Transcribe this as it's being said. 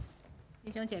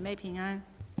弟兄姐妹平安。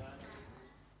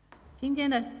今天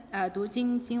的读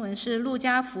经文是路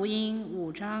加福音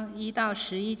5章1到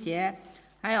11节，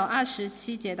还有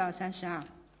27节到32。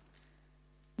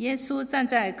耶稣站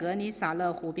在革尼撒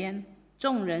勒湖边，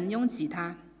众人拥挤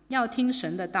他，要听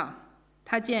神的道。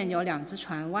他见有2只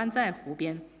船弯在湖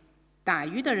边，打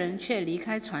鱼的人却离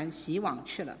开船洗网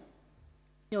去了。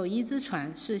有一只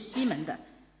船是西门的，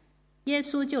耶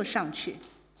稣就上去，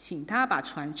请他把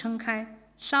船撑开，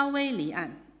稍微离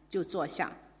岸，就坐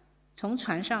下，从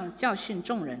船上教训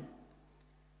众人。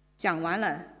讲完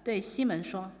了，对西门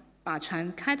说：“把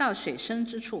船开到水深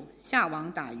之处，下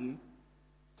网打鱼。”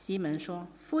西门说：“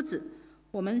夫子，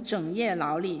我们整夜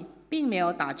劳力，并没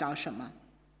有打着什么，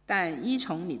但依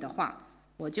从你的话，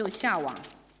我就下网。”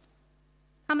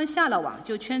他们下了网，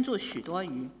就圈住许多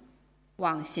鱼，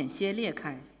网险些裂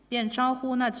开，便招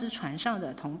呼那只船上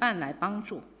的同伴来帮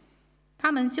助。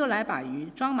他们就来把鱼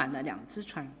装满了2只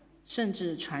船，甚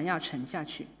至船要沉下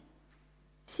去。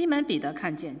西门彼得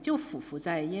看见，就俯伏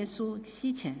在耶稣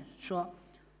膝前说：“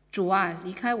主啊，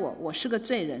离开我，我是个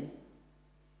罪人。”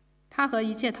他和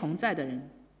一切同在的人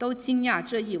都惊讶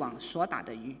这一网所打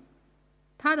的鱼。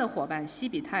他的伙伴西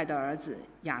比泰的儿子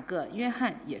雅各、约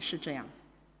翰也是这样。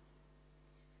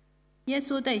耶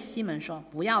稣对西门说：“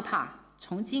不要怕，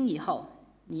从今以后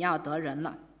你要得人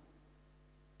了。”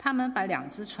他们把2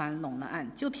只船拢了岸，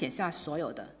就撇下所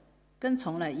有的，跟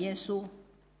从了耶稣。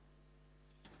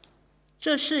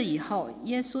这事以后，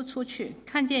耶稣出去，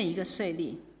看见一个税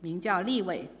吏，名叫利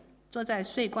未，坐在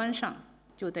税关上，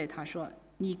就对他说：“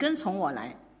你跟从我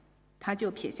来。”他就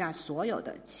撇下所有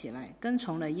的，起来跟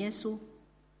从了耶稣。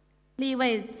利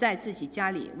未在自己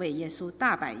家里为耶稣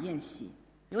大摆宴席，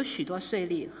有许多税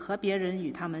吏和别人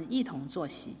与他们一同坐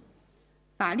席。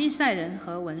法利赛人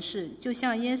和文士就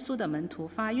向耶稣的门徒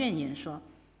发怨言说：“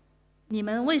你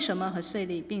们为什么和税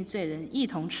吏并罪人一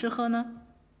同吃喝呢？”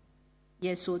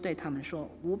耶稣对他们说：“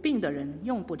无病的人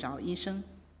用不着医生，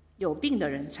有病的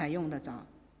人才用得着。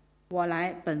我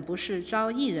来本不是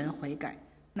招义人悔改，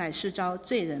乃是招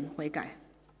罪人悔改。”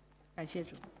感谢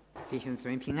主。弟兄姊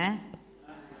妹平安，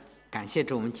感谢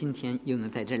主，我们今天又能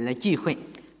在这里来聚会。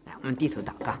来，我们低头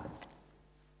祷告。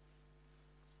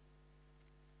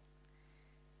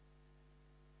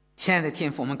亲爱的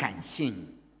天父，我们感谢你，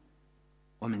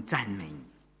我们赞美你。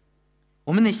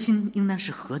我们的心应当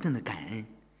是何等的感恩！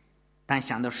当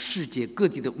想到世界各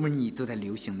地的瘟疫都在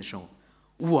流行的时候，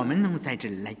我们能在这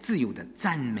里来自由的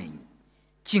赞美你、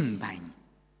敬拜你。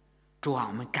主啊，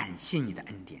我们感谢你的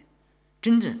恩典，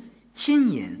真正千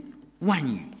言万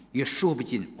语也说不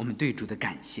尽我们对主的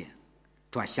感谢。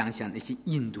主啊，想想那些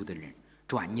印度的人，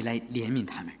主啊，你来怜悯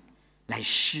他们，来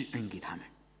施恩给他们。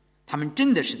他们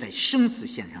真的是在生死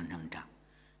线上挣扎。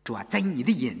主啊，在你的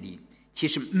眼里，其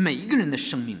实每一个人的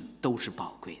生命都是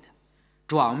宝贵的。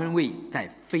主啊，我们为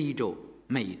在非洲、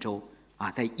美洲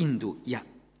啊，在印度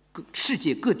世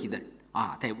界各地的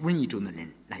在瘟疫中的人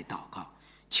来祷告，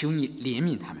求你怜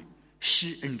悯他们，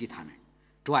施恩给他们。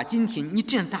主啊，今天你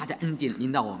这样大的恩典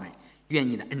临到我们，愿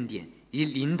你的恩典也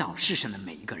临到世上的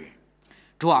每一个人。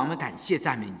主啊，我们感谢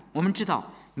赞美你。我们知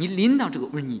道你临到这个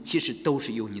瘟疫，其实都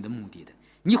是有你的目的的。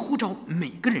你呼召每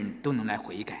个人都能来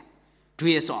悔改。主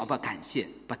耶稣，把感谢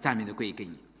把赞美都归给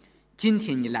你。今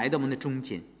天你来到我们的中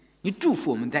间，你祝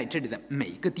福我们在这里的每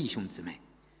一个弟兄姊妹，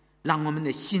让我们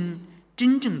的心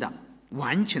真正的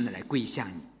完全的来归向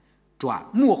你。主啊，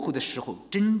末后的时候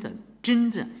真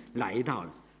的来到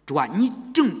了。主啊，你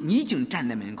已经站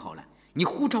在门口了，你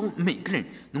呼召每个人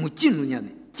能够进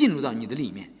入到你的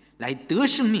里面，来得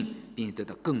生命，并且得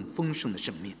到更丰盛的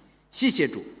生命。谢谢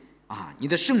主你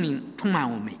的生命充满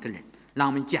我们每个人，让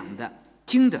我们讲的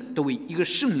听的都为一个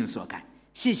生命所感。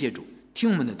谢谢主，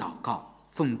听我们的祷告，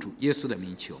奉主耶稣的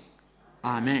名求，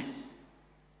阿们。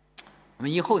我们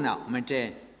以后呢，我们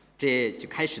这就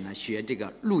开始呢学这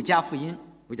个路加福音，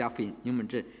因为我们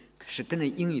这是跟着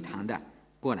英语堂的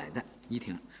过来的一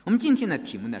听。我们今天的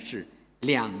题目呢是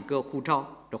2个呼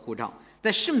召。这呼召在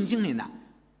圣经里呢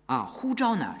呼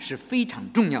召呢是非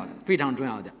常重要的，非常重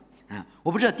要的。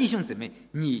我不知道弟兄姊妹，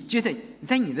你觉得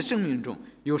在你的生命中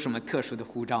有什么特殊的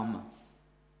呼召吗？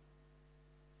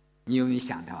你有没有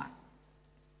想到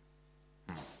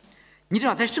你知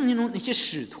道在圣经中那些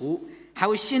使徒还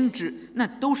有先知，那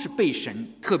都是被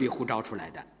神特别呼召出来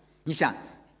的。你想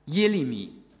耶利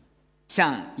米，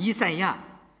像以赛亚，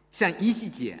像以西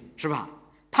结，是吧？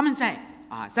他们在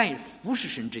服侍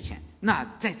神之前，那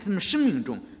在他们生命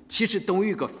中其实都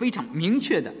有一个非常明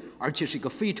确的，而且是一个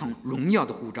非常荣耀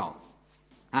的呼召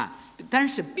但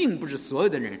是并不是所有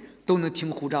的人都能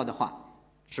听呼召的话，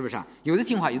是不是有的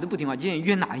听话，有的不听话，就像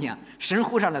约拿一样，神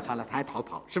呼召了他了，他还逃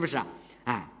跑，是不是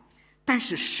但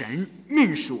是神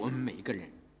认识我们每一个人，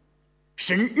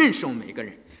神认识我们每一个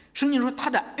人。圣经说他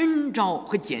的恩召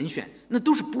和拣选那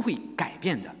都是不会改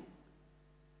变的。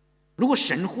如果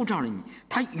神呼召了你，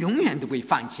他永远都不会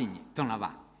放弃你，懂了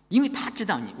吧？因为他知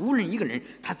道你，无论一个人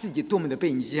他自己多么的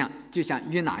背逆，就像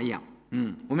约拿一样。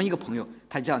我们一个朋友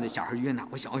他叫的小孩约拿，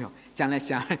我想将来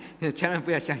想千万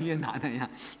不要像约拿那样，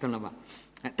懂了吧？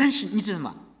但是你知道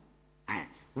吗？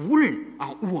无论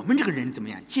我们这个人怎么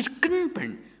样，其实根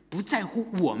本不在乎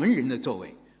我们人的作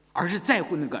为，而是在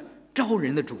乎那个招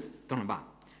人的主，懂了吧？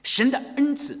神的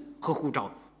恩赐和呼召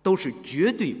都是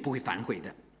绝对不会反悔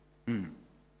的。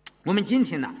我们今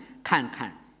天呢，看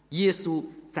看耶稣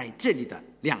在这里的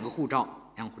两个呼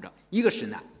召，一个是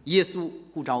呢，耶稣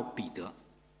呼召彼得。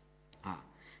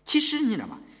其实你知道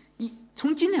吧？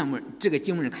从今天我们这个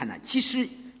经文看呢，其实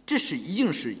这已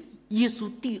经是耶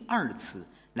稣第二次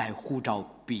来呼召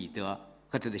彼得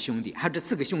和他的兄弟，还有这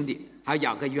4个兄弟，还有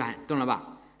雅各、约翰，懂了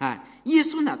吧？耶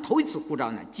稣呢头一次呼召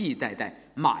呢，记载在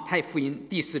马太福音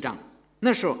第4章。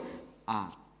那时候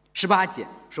18节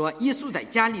说，耶稣在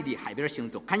加利利海边行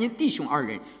走，看见弟兄2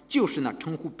人，就是呢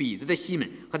称呼彼得的西门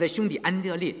和他兄弟安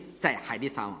德烈在海里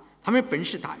撒网，他们本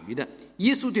是打鱼的。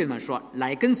耶稣对他们说：“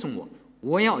来跟从我，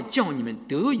我要叫你们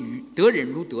得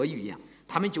人如得鱼一样。”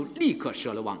他们就立刻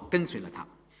舍了网，跟随了他。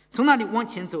从那里往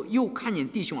前走，又看见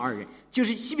弟兄2人，就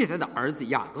是西庇太的儿子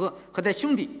雅各和他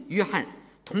兄弟约翰，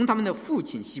同他们的父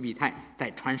亲西庇太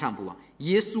在船上捕网。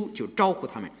耶稣就招呼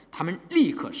他们，他们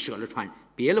立刻舍了船，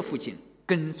别了父亲，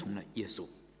跟从了耶稣。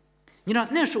你知道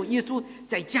那时候耶稣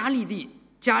在加利利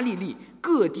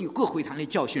各地各会堂里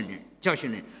教训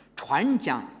人，传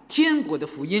讲天国的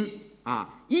福音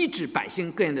医治百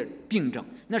姓各样的病症。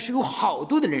那是有好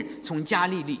多的人从加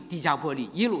利利、低加波利、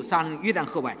耶路撒冷、约旦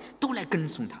河外都来跟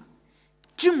从他，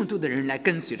这么多的人来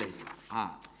跟随着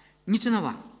你知道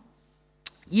吧？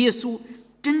耶稣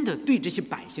真的对这些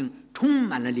百姓充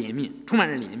满了怜悯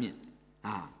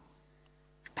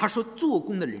他说做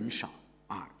工的人少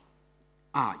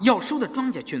要收的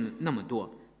庄稼却那么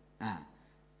多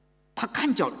他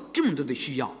看见这么多的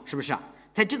需要，是不是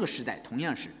在这个时代同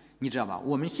样是，你知道吧？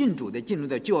我们信主的进入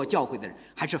到教会的人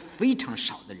还是非常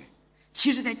少的人。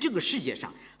其实在这个世界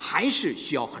上还是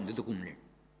需要很多的工人。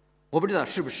我不知道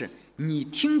是不是你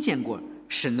听见过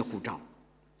神的呼召。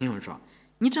因为说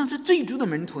你知道这最初的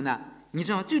门徒呢，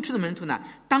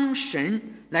当神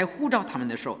来呼召他们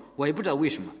的时候，我也不知道为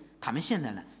什么他们现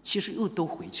在呢其实又都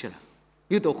回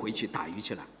去打鱼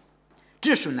去了。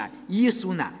这时候呢，耶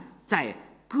稣呢在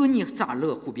哥尼撒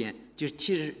勒湖边，就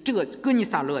其实这个哥尼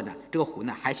撒勒的这个湖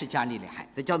呢还是加利利海，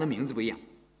它叫的名字不一样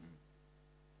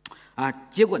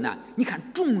结果呢，你看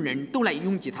众人都来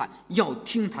拥挤他，要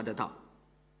听他的道。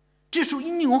这时候一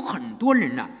定有很多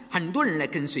人来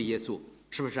跟随耶稣，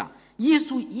是不是耶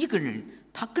稣一个人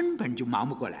他根本就忙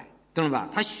不过来，懂了吧？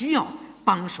他需要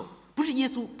帮手，不是耶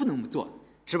稣不能做，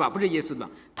是吧？不是耶稣的，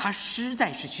他实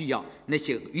在是需要那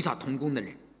些与他同工的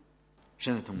人，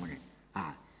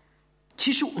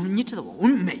其实你知道我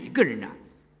们每一个人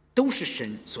都是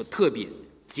神所特别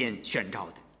选召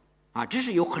的只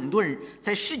是有很多人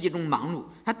在世界中忙碌，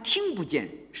他听不见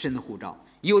神的呼召。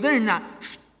有的人呢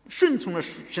顺从了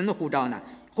神的呼召呢，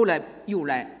后来又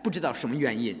来不知道什么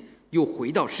原因又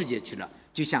回到世界去了，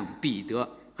就像彼得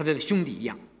和他的兄弟一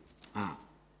样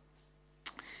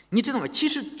你知道吗？其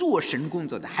实做神工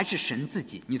作的还是神自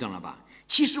己，你懂了吧？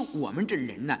其实我们这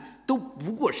人呢都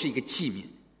不过是一个器皿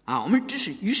我们只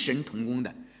是与神同工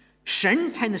的，神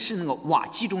才能是那个瓦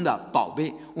器中的宝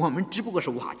贝，我们只不过是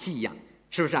瓦器一样，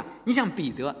是不是你像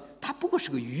彼得，他不过是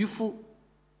个渔夫，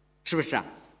是不是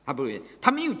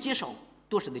他没有接受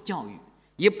多少的教育，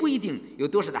也不一定有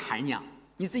多少的涵养。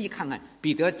你自己看看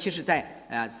彼得，其实在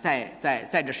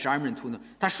这12门徒呢，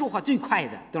他说话最快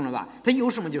的，懂了吧？他有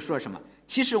什么就说什么。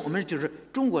其实我们就是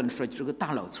中国人说就是个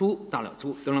大老粗，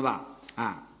懂了吧？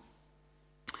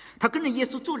他跟着耶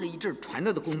稣做了一阵传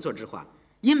道的工作之后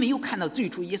也没有看到最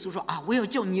初耶稣说我要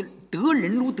叫你得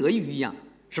人如得鱼一样，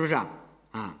是不是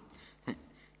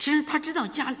其实他知道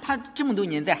他这么多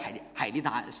年在海里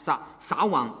撒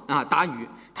网打鱼，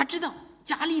他知道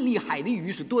加利利海的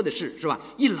鱼是多的是吧？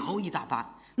一捞一大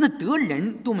把，那得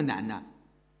人多么难呢？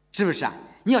是不是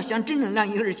你要想真正让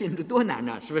一个人信主多难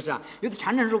呢？是不是有的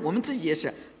常常说我们自己也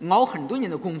是熬很多年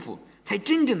的功夫才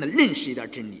真正的认识一点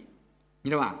真理，你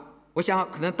知道吧？我想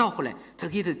可能到后来他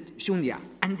给他兄弟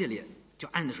安德烈就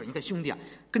按着说，你看兄弟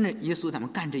跟着耶稣他们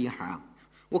干这一行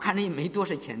我看着也没多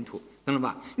少前途，懂了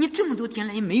吧？你这么多天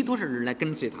来也没多少人来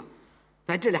跟随他，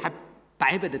在这里还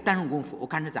白白的担任功夫，我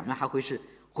看着咱们还回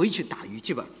去打鱼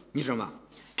去吧，你知道吗？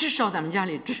至少咱们家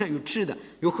里至少有吃的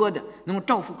有喝的，能够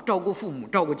照顾父母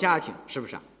照顾家庭，是不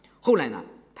是后来呢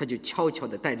他就悄悄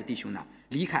地带着弟兄呢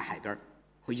离开海边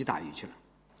回去打鱼去了。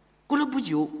过了不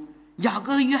久，雅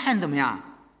各和约翰怎么样？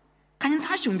看见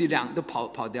他兄弟俩都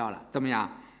跑掉了，怎么样？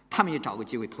他们也找个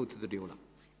机会偷偷的溜了。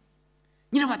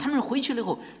你知道吧？他们回去了以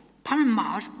后，他们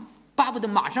巴不得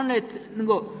马上来能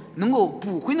够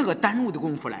补回那个耽误的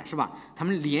功夫来，是吧？他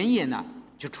们连夜呢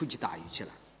就出去打鱼去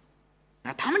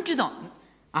了。他们知道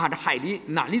这海里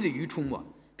哪里的鱼出没，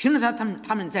凭着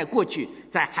他们在过去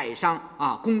在海上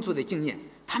工作的经验，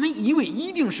他们以为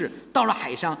一定是到了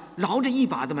海上捞着一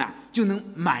把怎么样就能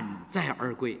满载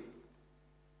而归。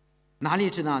哪里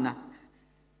知道呢？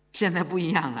现在不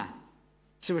一样了，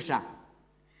是不是啊？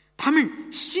他们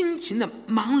辛勤的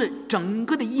忙了整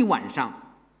个的一晚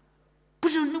上，不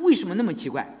知道为什么那么奇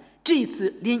怪，这一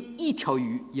次连一条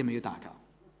鱼也没有打着。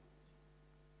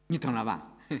你懂了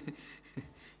吧？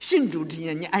信主之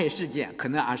前你爱世界，可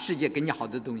能世界给你好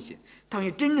多东西，当你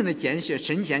真正的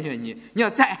神拣选你要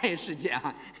再爱世界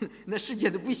那世界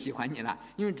都不喜欢你了，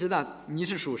因为知道你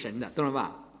是属神的，懂了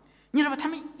吧？你知道吧？他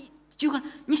们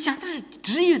你想他是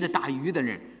职业的打鱼的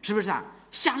人，是不是啊？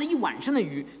下了一晚上的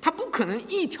鱼，他不可能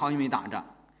一条也没打着，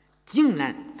竟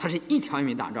然他是一条也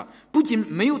没打着，不仅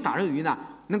没有打着鱼呢，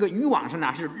那个渔网上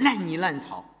呢是烂泥烂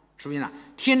草，是不是呢？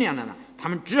天亮了呢，他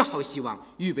们只好希望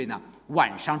预备呢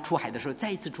晚上出海的时候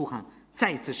再一次出航，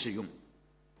再一次使用。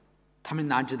他们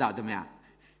哪知道怎么样？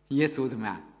耶稣怎么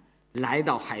样来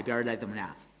到海边来怎么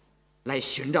样来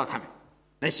寻找他们，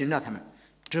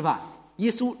知道吧？耶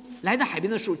稣来到海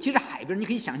边的时候，其实海边你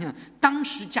可以想象当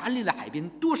时加利利的海边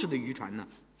多少的渔船呢，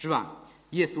是吧？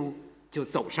耶稣就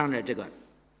走上了这个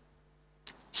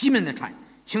西门的船，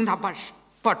请他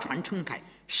把船撑开，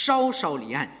稍稍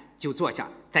离岸，就坐下，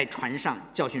在船上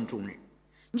教训众人。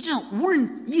你知道无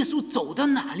论耶稣走到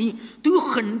哪里都有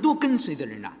很多跟随的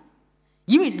人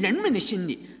因为人们的心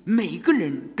里每个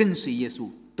人跟随耶稣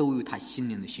都有他心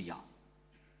灵的需要，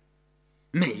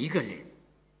每一个人，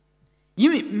因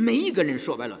为每一个人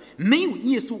说白了没有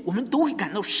耶稣，我们都会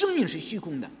感到生命是虚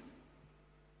空的。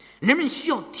人们需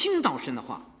要听到神的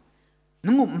话，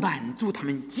能够满足他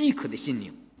们饥渴的心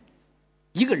灵。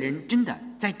一个人真的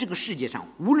在这个世界上，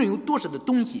无论有多少的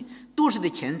东西，多少的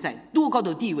钱财，多高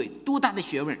的地位，多大的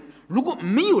学问，如果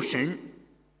没有神，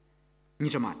你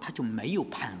知道吗？他就没有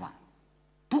盼望，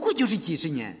不过就是几十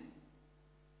年，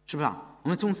是不是啊？我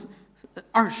们从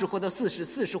20活到40，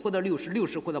 40活到60，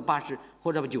 60活到80，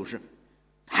或者90，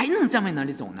还能再往哪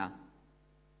里走呢？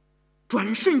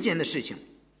转瞬间的事情。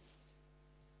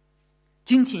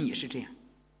今天也是这样，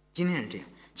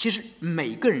其实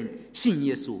每个人信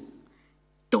耶稣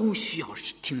都需要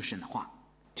听神的话，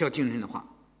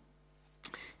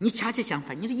你恰恰相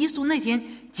反，你说耶稣那天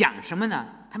讲什么呢？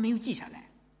他没有记下来。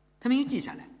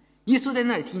耶稣在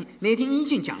那天已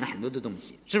经讲了很多的东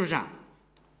西，是不是啊？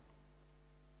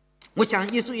我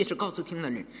想耶稣也是告诉听的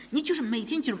人，你就是每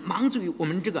天就是忙于我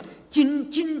们这个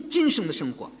今生的生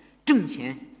活，挣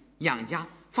钱养家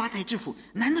发财致富，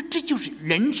难道这就是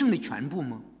人生的全部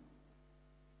吗？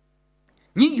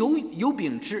你有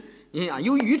饼吃，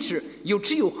有鱼吃，有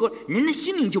吃有喝，人的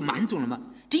心灵就满足了吗？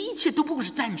这一切都不过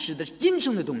是暂时的今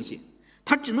生的东西，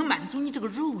它只能满足你这个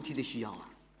肉体的需要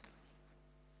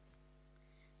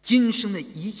今生的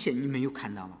一切你没有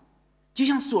看到吗？就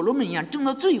像所罗门一样，挣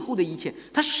到最后的一切，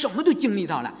他什么都经历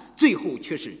到了，最后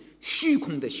却是虚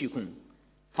空的虚空，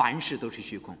凡事都是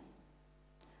虚空。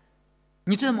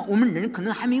你知道吗？我们人可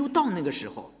能还没有到那个时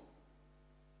候。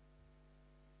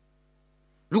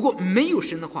如果没有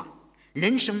神的话，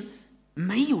人生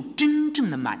没有真正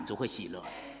的满足和喜乐。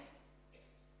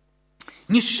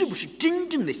你是不是真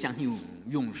正的相信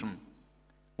永生？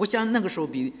我想那个时候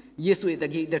比耶稣也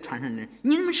在船上的人，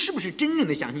你们是不是真正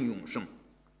的相信永生？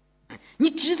你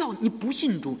知道你不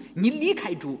信主，你离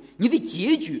开主，你的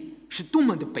结局是多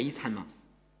么的悲惨吗？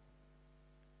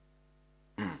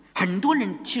很多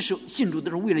人其实信主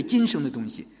都是为了今生的东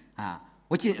西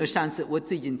我上次我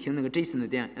最近听那个 Jason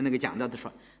的那个讲到的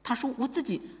说，他说我自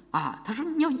己他说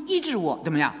你要医治我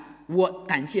怎么样？我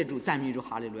感谢主，赞美主，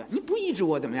哈利路亚。你不医治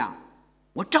我怎么样？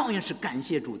我照样是感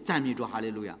谢主，赞美主，哈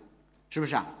利路亚，是不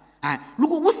是如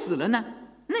果我死了呢？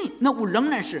那我仍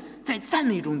然是在赞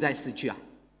美中在死去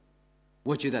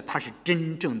我觉得他是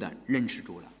真正的认识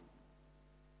主了，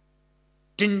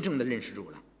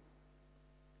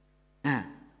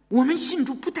我们信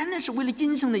主不单单是为了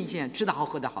今生的一切吃得好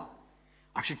喝得好，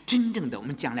而是真正的我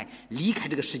们将来离开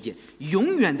这个世界，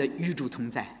永远的与主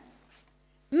同在，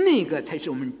那个才是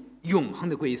我们永恒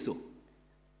的归宿，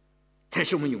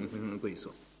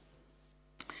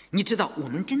你知道我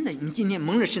们真的，你今天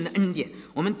蒙了神的恩典，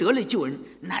我们得了救恩，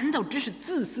难道只是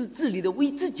自私自利的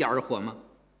为自己而活吗？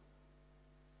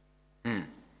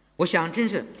我想真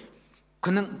是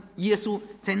可能耶稣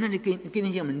在那里给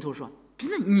那些门徒说，真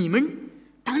的，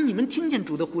当你们听见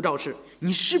主的呼召时，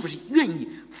你是不是愿意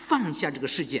放下这个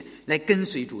世界来跟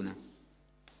随主呢？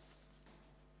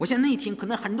我想那一天可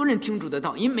能很多人听主的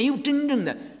道，也没有真正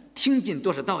的听进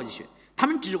多少道进去，他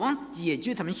们指望解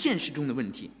决他们现实中的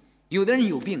问题。有的人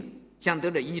有病想得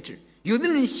了医治，有的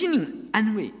人心灵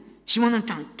安慰，希望能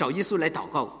找耶稣来祷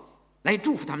告，来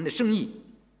祝福他们的生意。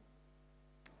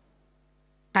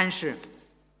但是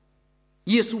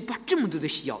耶稣把这么多的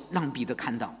需要让彼得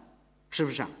看到，是不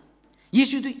是啊？耶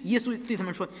稣对他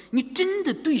们说，你真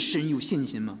的对神有信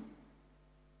心吗？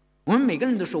我们每个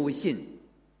人都说我信，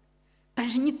但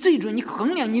是你最终你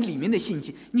衡量你里面的信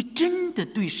心，你真的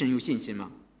对神有信心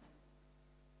吗？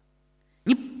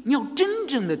你要真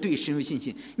正的对神有信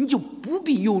心，你就不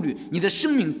必忧虑你的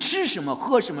生命吃什么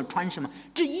喝什么穿什么，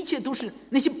这一切都是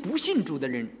那些不信主的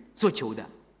人所求的。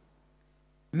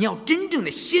你要真正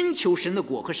的先求神的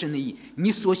国和神的义，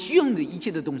你所需要的一切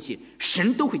的东西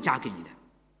神都会加给你的。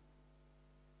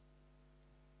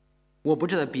我不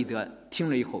知道彼得听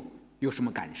了以后有什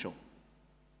么感受。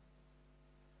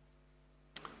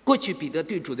过去彼得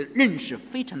对主的认识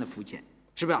非常的肤浅，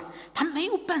是不是？他没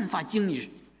有办法经历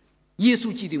耶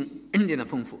稣基督恩典的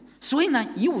丰富，所以呢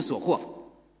一无所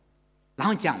获。然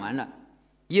后讲完了，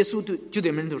耶稣就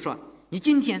对门徒说，你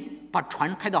今天把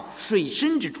船开到水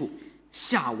深之处，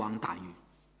下网打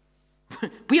鱼，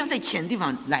不要在浅地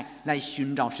方来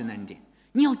寻找神的恩典，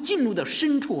你要进入到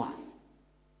深处啊。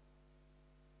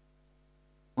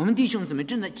我们弟兄姊妹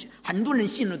真的很多人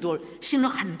信了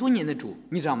很多年的主，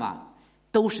你知道吗？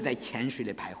都是在浅水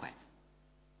里徘徊，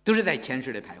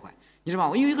你知道吗？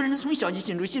我有一个人从小就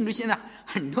信主现在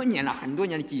很多年了，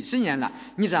几十年了，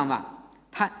你知道吗？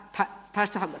他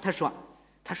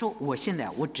说我现在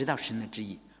我知道神的旨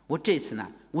意，我这次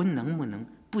呢，我能不能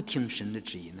不听神的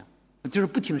旨意呢？就是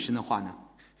不听神的话呢？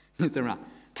对吧？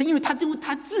因为他有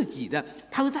他自己的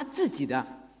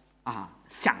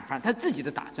想法，他自己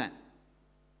的打算。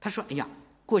他说：“哎呀，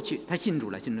过去他信主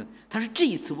了，他说这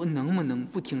一次我能不能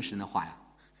不听神的话呀？”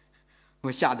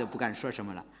我吓得不敢说什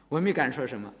么了，我没敢说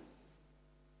什么。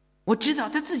我知道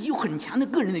他自己有很强的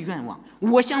个人的愿望，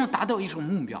我想要达到一种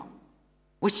目标。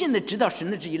我现在知道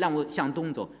神的旨意让我向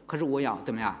东走，可是我要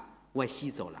怎么样？我西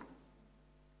走了。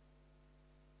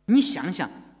你想想，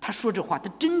他说这话，他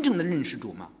真正的认识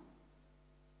主吗？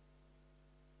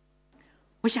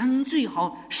我想你最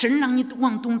好神让你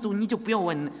往东走，你就不要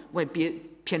往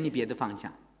偏离别的方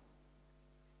向。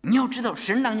你要知道，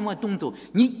神让你往东走，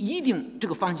你一定这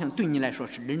个方向对你来说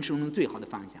是人生中最好的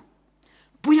方向。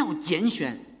不要拣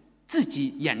选自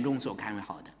己眼中所看为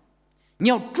好的，你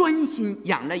要专心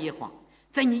仰赖耶和华，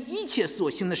在你一切所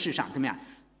行的事上怎么样，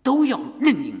都要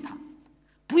认定他，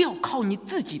不要靠你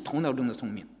自己头脑中的聪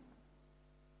明。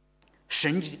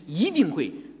神一定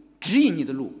会指引你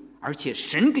的路，而且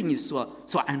神给你所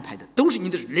安排的都是你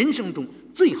的人生中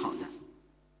最好的，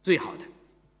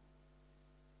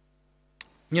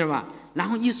你知道吧？然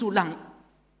后耶稣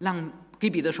让给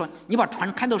彼得说，你把船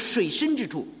开到水深之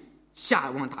处，下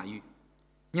网打鱼。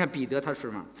你看彼得他说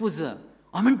什么？夫子，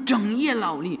我们整夜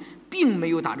劳力，并没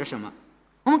有打着什么。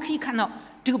我们可以看到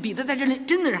这个彼得在这里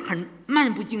真的是很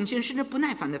漫不经心甚至不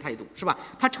耐烦的态度，是吧？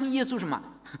他称耶稣什么？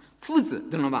夫子，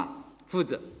懂了吧？夫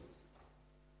子。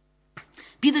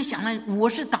彼得想了，我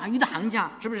是打鱼的行家，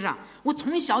是不是啊？我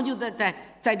从小就在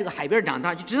这个海边长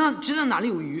大，就知道哪里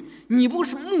有鱼。你不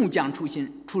是木匠出身，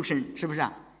是不是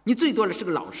啊？你最多的是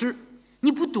个老师，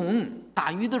你不懂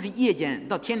打鱼都是夜间，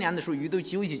到天亮的时候鱼都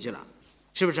休息去了，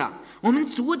是不是啊？我们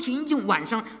昨天已经晚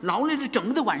上劳累了整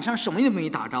个的晚上，什么也没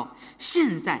打着，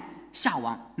现在下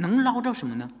网能捞着什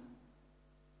么呢？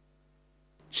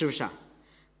是不是啊？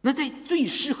那在最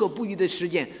适合捕鱼的时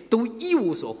间都一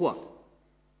无所获，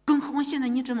更何况现在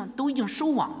你知道吗？都已经收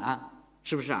网了，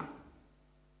是不是啊？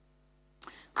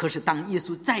可是当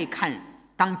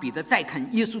彼得再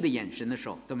看耶稣的眼神的时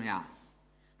候，怎么样？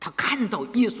他看到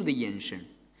耶稣的眼神，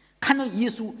看到耶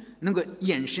稣那个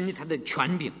眼神里他的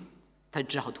权柄，他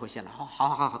只好脱下来。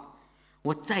好，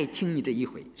我再听你这一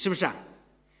回，是不是啊？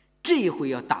这一回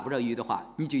要打不着鱼的话，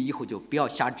你就以后就不要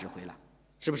瞎指挥了，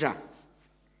是不是啊？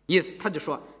耶稣他就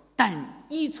说，但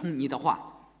依从你的话，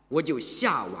我就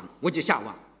下网。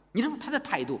你知道他的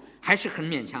态度还是很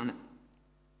勉强的。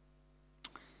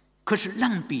可是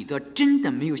让彼得真的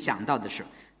没有想到的是，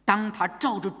当他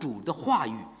照着主的话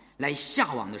语来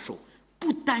下网的时候，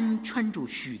不单圈住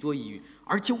许多鱼，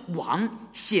而且网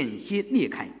险些裂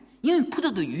开，因为捕到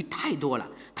的鱼太多了，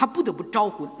他不得不招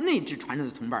呼那只船上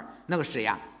的同伴，那个谁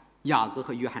呀？雅各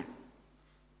和约翰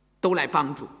都来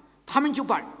帮助，他们就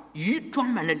把鱼装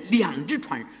满了2只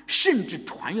船，甚至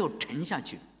船要沉下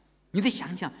去。你得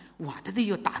想想，哇，他得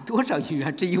要打多少鱼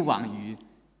啊！这一网鱼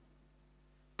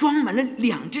装满了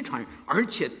2只船，而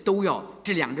且这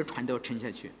2只船都要沉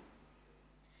下去。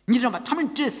你知道吗？他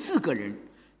们这4个人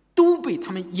都被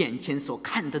他们眼前所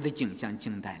看到的景象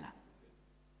惊呆了。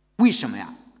为什么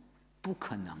呀？不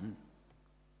可能，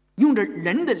用着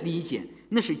人的理解，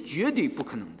那是绝对不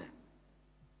可能的。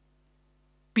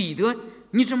彼得，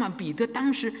你知道吗？彼得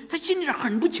当时他心里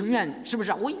很不情愿，是不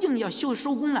是？我已经要收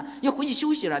工了，要回去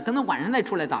休息了，等到晚上再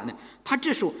出来打呢。他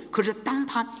这时候，可是当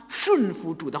他顺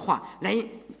服主的话来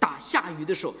打下鱼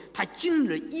的时候，他经历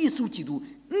了耶稣基督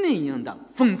那样的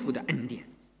丰富的恩典，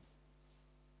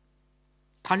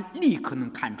他立刻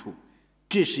能看出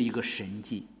这是一个神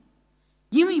迹，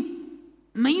因为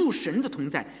没有神的同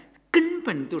在，根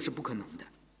本都是不可能的。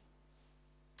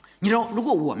你知道，如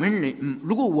果我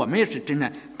们也是真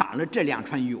的打了这2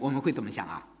船鱼，我们会怎么想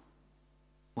啊？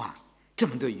哇，这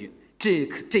么多鱼，这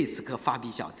次可发笔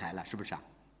小财了，是不是啊？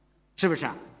是不是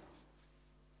啊？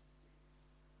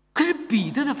可是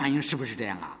彼得的反应是不是这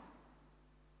样啊？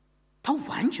他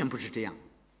完全不是这样，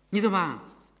你懂吧？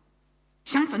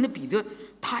相反的，彼得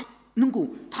他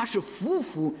是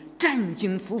战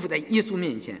惊匍匐在耶稣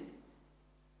面前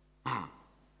啊，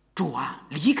主啊，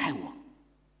离开我。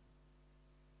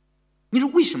你说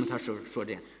为什么他说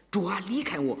这样？主啊，离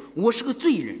开我，我是个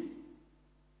罪人。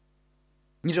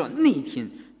你知道那一天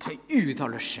他遇到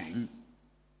了神，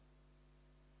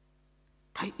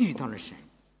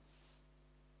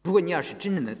如果你要是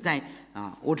真正的在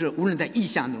无论在异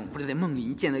象中或者在梦里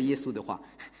你见到耶稣的话，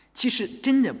其实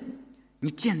真的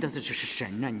你见到的只是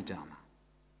神啊，你知道吗？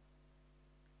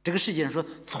这个世界上说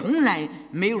从来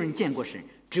没有人见过神，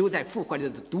只有在复活里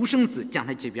的独生子将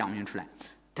他表明出来。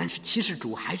但是其实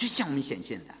主还是向我们显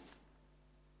现的，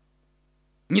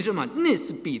你知道吗？那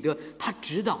次彼得他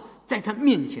知道在他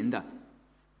面前的，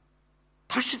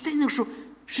他是在那个时候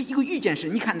是一个遇见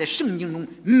神。你看在圣经中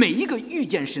每一个遇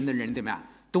见神的人怎么样，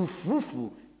都匍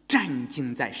匐战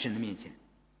惊在神的面前。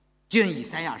就像以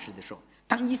赛亚时的时候，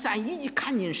当以赛亚一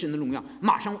看见神的荣耀，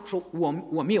马上说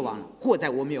我灭亡了，祸在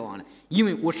我灭亡了，因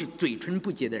为我是嘴唇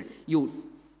不洁的人，又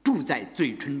住在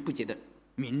嘴唇不洁的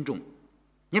民中。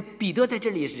你看彼得在这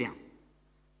里也是这样，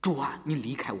主啊，你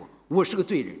离开我，我是个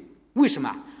罪人。为什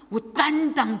么？我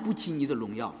担当不起你的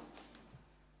荣耀。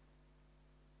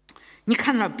你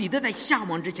看到彼得在下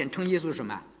网之前称耶稣是什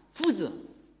么？夫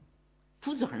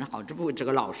子很好，只不过这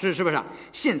个老师是不是？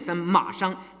现在马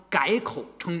上改口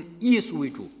称耶稣为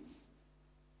主。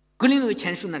格林多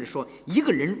前书那里说，一个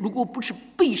人如果不是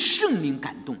被圣灵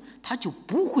感动，他就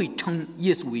不会称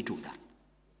耶稣为主的，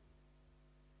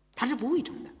他是不会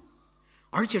称的。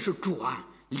而且是主啊，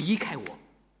离开我。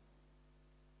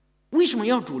为什么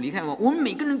要主离开我？我们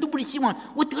每个人都不是希望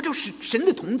我得着神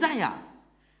的同在呀，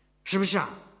是不是啊？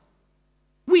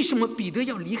为什么彼得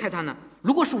要离开他呢？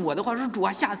如果是我的话，说主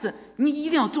啊，下次你一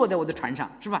定要坐在我的船上，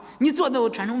是吧？你坐在我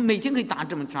船上，我每天可以打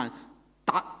这么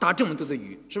多的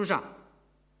鱼，是不是啊？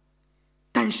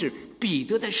但是彼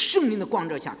得在圣灵的光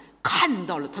照下看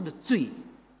到了他的罪。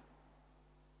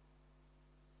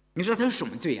你说他有什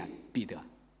么罪啊？彼得，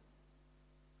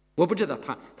我不知道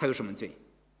他有什么罪。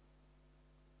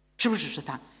是不是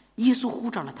他耶稣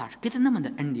呼召了他，给他那么的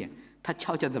恩典，他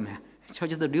悄悄怎么样？悄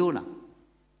悄的溜了，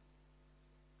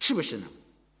是不是呢？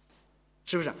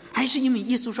是不是？还是因为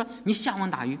耶稣说你下网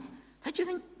打鱼，他觉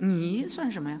得你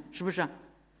算什么呀？是不是？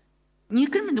你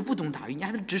根本都不懂打鱼，你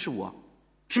还得指使我，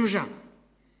是不是？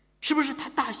是不是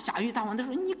他下鱼大网，他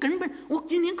说你根本我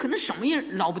今天可能什么也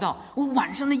捞不到，我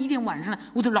晚上了一天晚上了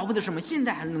我都捞不到什么，现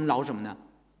在还能捞什么呢？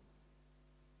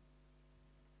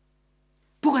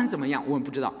不管怎么样我们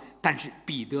不知道，但是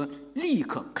彼得立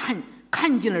刻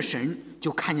看见了神，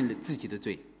就看见了自己的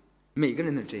罪。每个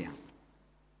人都这样。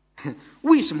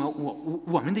为什么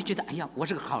我们都觉得哎呀我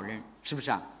是个好人，是不是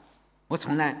啊？我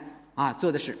从来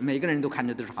做的事每个人都看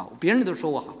着都是好，别人都说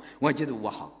我好，我觉得我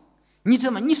好。你知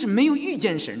道吗？你是没有遇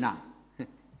见神啊。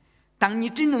当你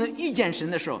真正的遇见神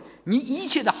的时候，你一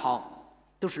切的好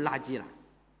都是垃圾了。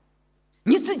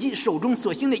你自己手中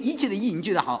所行的一切的义，你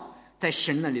觉得好，在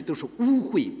神那里都是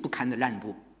污秽不堪的烂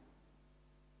布。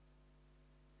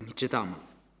你知道吗？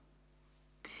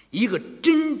一个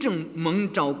真正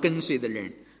蒙召跟随的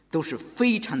人，都是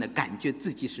非常的感觉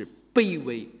自己是卑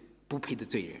微不配的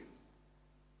罪人。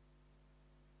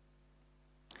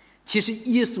其实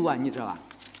耶稣啊，你知道吧？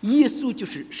耶稣就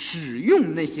是使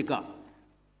用那些个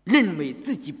认为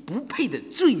自己不配的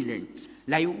罪人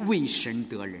来为神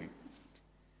得人，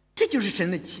这就是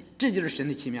神的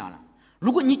奇妙了。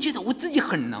如果你觉得我自己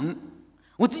很能，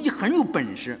我自己很有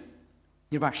本事，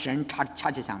你把神恰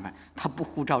恰相反，他不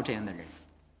呼召这样的人，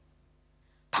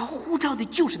他他呼召的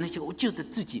就是那些我觉得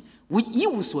自己我一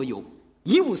无所有、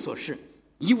一无所事、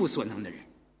一无所能的人。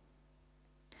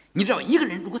你知道，一个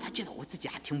人如果他觉得我自己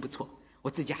还挺不错，我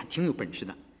自己还挺有本事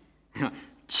的，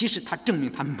其实他证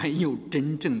明他没有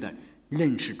真正的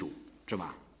认识主，是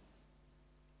吧？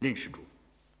认识主。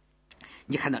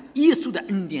你看到耶稣的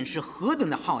恩典是何等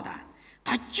的浩大，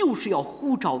他就是要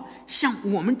呼召像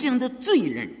我们这样的罪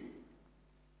人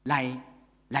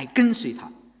来跟随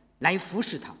他，来服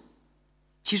侍他。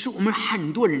其实我们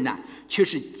很多人呢，却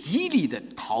是极力的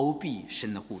逃避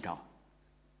神的呼召。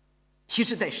其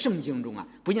实在圣经中啊，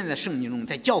不仅在圣经中，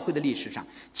在教会的历史上，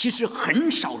其实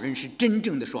很少人是真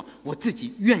正的说我自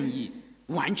己愿意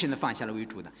完全的放下了为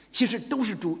主的。其实都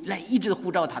是主来一直的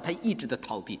呼召他，他一直的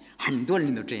逃避。很多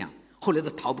人都这样，后来都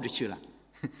逃不出去了。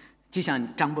就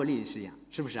像张伯利是一样，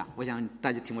是不是啊？我想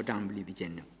大家听过张伯利的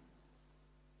见证，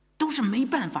都是没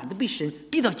办法的，被神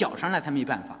逼到脚上了，他没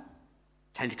办法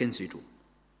才是跟随主。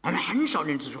我们很少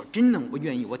人是说真的我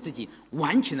愿意我自己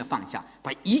完全的放下，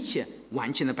把一切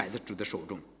完全的摆在主的手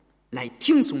中，来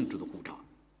听从主的呼召。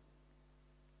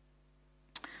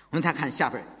我们再看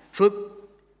下边说，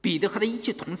彼得和他一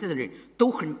起同在的人都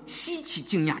很稀奇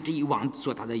惊讶这一网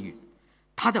所打的鱼。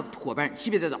他的伙伴西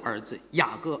庇太的儿子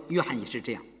雅各、约翰也是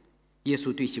这样。耶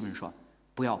稣对西门说，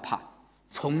不要怕，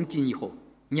从今以后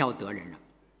你要得人了。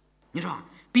你知道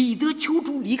彼得求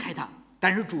主离开他，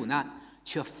但是主呢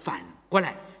却反过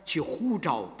来去呼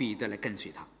召彼得来跟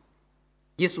随他。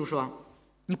耶稣说，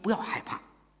你不要害怕。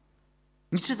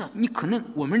你知道，你可能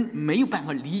我们没有办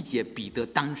法理解彼得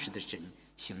当时的心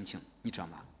情，你知道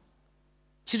吗？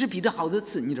其实彼得好多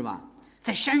次，你知道吧，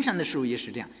在山上的时候也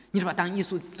是这样，你知道吧？当耶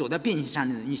稣走到变形山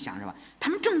里，你想是吧？他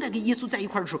们正在跟耶稣在一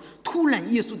块的时候，突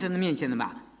然耶稣在他面前的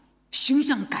吧，形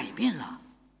象改变了，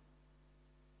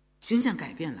形象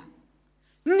改变了。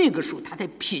那个时候，他才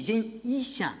瞥见一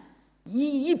瞥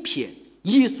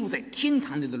耶稣在天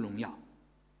堂里的荣耀。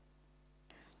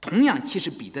同样，其实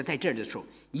彼得在这儿的时候，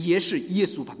也是耶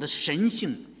稣把他的神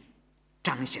性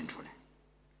彰显出来。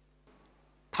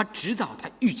他知道他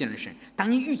遇见了神，当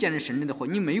你遇见了神的话，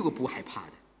你没有个不害怕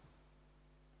的。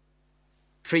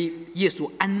所以耶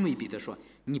稣安慰彼得说，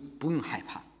你不用害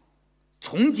怕，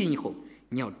从今以后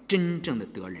你要真正的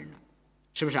得人了，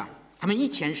是不是啊？他们以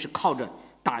前是靠着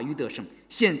打鱼得胜，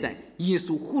现在耶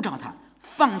稣呼召他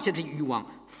放下这渔网，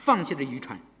放下这渔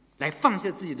船，来放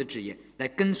下自己的职业，来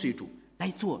跟随主，来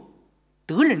做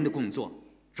得人的工作，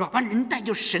是吧？把人带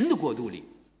到神的国度里。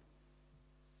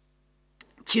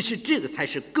其实这个才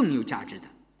是更有价值的。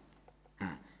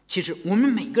其实我们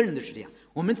每个人都是这样，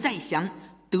我们在想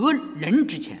得人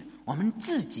之前，我们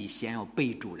自己先要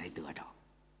被主来得着。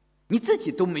你自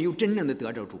己都没有真正的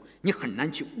得着主，你很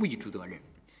难去为主得人。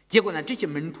结果呢，这些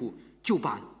门徒就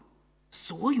把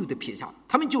所有的撇下，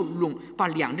他们就把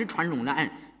2只船拢了岸，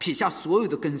撇下所有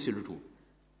的跟随了主。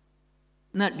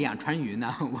那2船鱼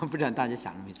呢？我不知道大家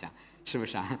想了没想，是不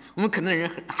是啊？我们可能人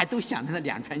还都想着那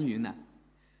2船鱼呢。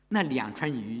那2船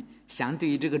鱼相对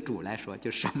于这个主来说就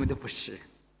什么都不是，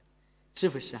是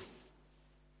不是啊？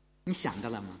你想到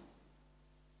了吗？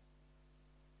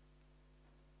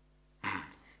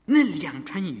那2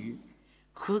船鱼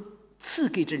和赐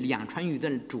给这2船鱼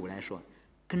的主来说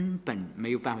根本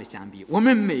没有办法相比。我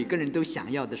们每个人都想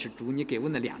要的是主你给我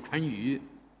那2船鱼，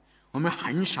我们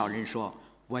很少人说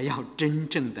我要真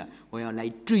正的我要来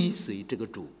追随这个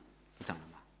主，你懂了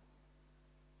吗？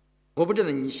我不知道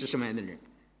你是什么样的人，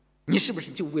你是不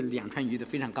是就为了2船鱼的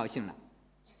非常高兴了？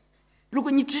如果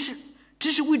你只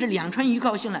是为着2船鱼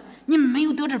高兴了，你没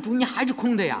有得着主，你还是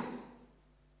空的呀。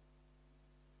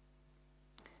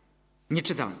你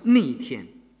知道那一天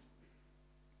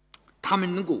他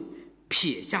们能够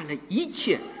撇下了一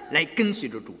切来跟随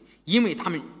着主，因为他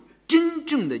们真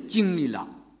正的经历了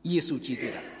耶稣基督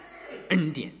的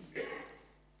恩典。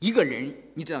一个人，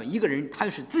你知道，一个人他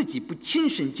是自己不亲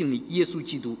身经历耶稣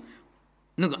基督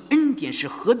那个恩典是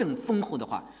何等丰厚的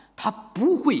话，他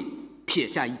不会撇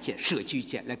下一切，舍弃一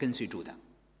切来跟随主的，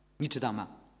你知道吗？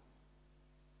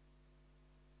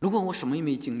如果我什么也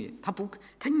没经历，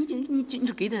你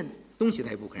只给他东西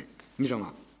他也不肯，你知道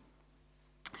吗？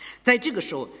在这个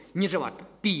时候，你知道吧？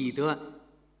彼得、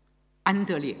安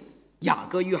德烈、雅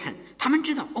各、约翰，他们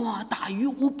知道，哇，打鱼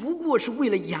我不过是为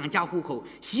了养家糊口，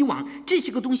希望这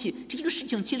些个东西，这个事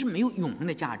情其实没有永恒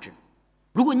的价值。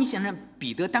如果你想让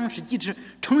彼得当时即使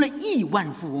成了亿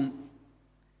万富翁，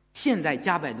现在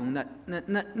加百农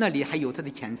那里还有他的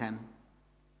钱财吗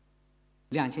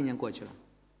？2000年过去了，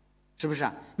是不是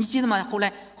啊？你记得吗？后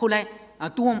来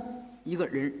啊，一个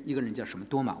人叫什么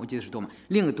多马，我记得是多马，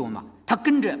另一个多马，他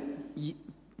跟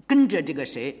着这个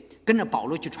谁，跟着保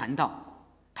罗去传道，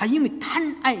他因为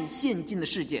贪爱现今的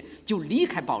世界，就离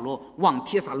开保罗，往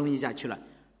帖撒罗尼迦去了。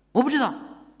我不知道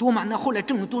多马那后来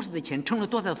挣了多少的钱，成了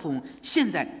多少的富翁，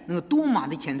现在那个多马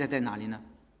的钱在哪里呢？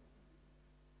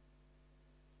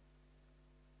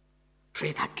所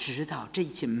以他知道这一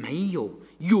切没有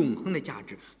永恒的价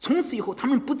值。从此以后，他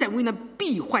们不再为那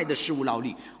必坏的事物劳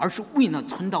力，而是为那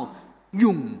存到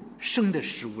永生的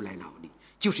事物来劳力，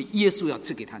就是耶稣要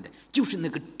赐给他的，就是那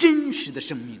个真实的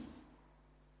生命。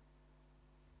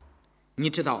你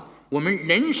知道，我们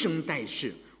人生在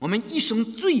世，我们一生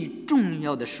最重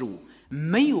要的事物，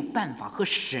没有办法和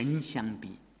神相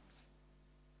比，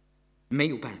没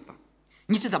有办法。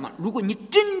你知道吗？如果你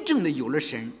真正的有了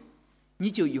神，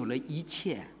你就有了一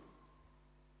切。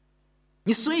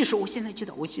你所以说，我现在觉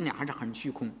得我心里还是很虚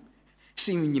空，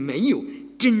是因为你没有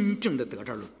真正的得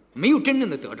着了，没有真正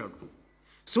的得着主。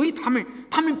所以他们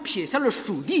撇下了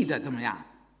属地的，怎么样？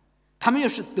他们要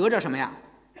是得着什么呀？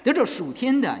得着属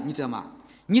天的，你知道吗？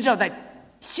你知道在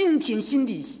新天新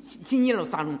地新耶路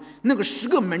撒冷那个10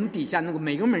个门底下，那个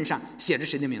每个门上写着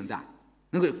谁的名字啊？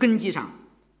那个根基上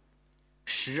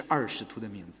12使徒的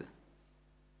名字。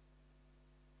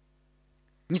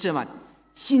你知道吗？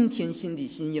新天新地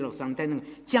新耶路撒冷在那个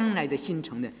将来的新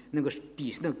城的那个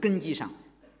底那个根基上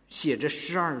写着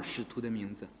12使徒的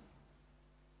名字。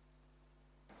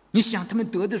你想他们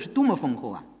得的是多么丰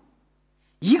厚啊！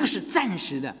一个是暂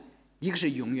时的，一个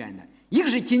是永远的，一个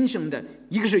是今生的，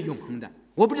一个是永恒的。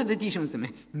我不知道弟兄姊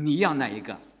妹你要哪一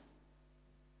个？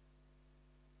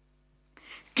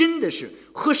真的是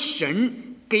和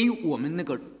神给我们那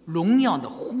个荣耀的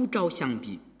呼召相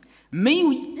比，没有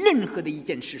任何的一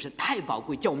件事是太宝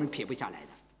贵叫我们撇不下来的。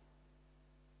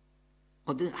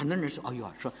很多人说，哎呦，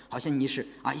说好像你是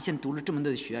以前读了这么多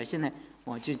的学，现在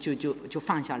我就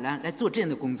放下来做这样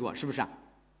的工作，是不是啊？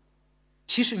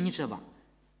其实你知道吧？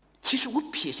其实我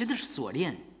撇下的是锁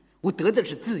链，我得的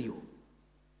是自由。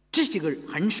这些个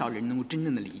很少人能够真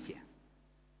正的理解。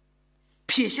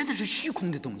撇下的是虚空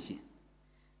的东西，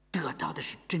得到的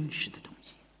是真实的东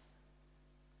西。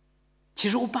其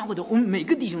实我把我们每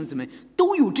个弟兄姊妹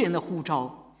都有这样的呼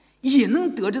召，也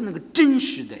能得着那个真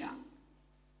实的呀。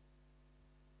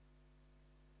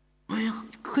哎呀，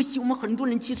可惜我们很多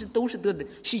人其实都是得着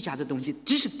虚假的东西，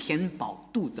只是填饱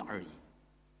肚子而已，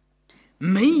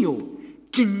没有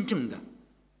真正的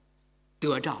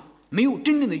得着，没有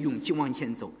真正的勇气往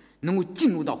前走，能够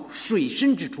进入到水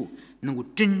深之处，能够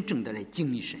真正的来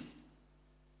经历神。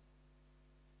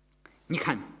你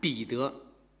看彼得、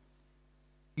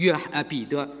还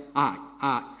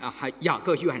雅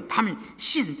各、约翰，他们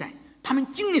现在他们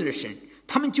经历了神，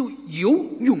他们就有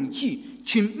勇气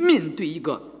去面对一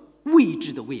个未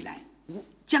知的未来。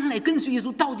将来跟随耶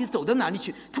稣到底走到哪里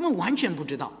去，他们完全不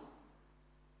知道。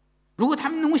如果他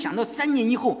们能够想到3年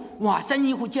以后，哇，3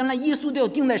年以后将来耶稣都要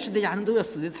钉在十字架上，都要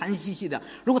死得惨兮兮的，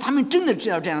如果他们真的知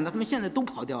道这样的，他们现在都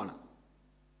跑掉了。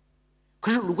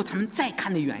可是如果他们再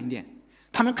看得远一点，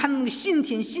他们看那个新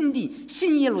天新地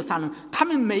新耶路撒冷，他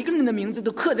们每个人的名字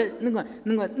都刻在那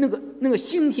个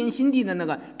新天新地的那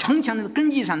个城墙的根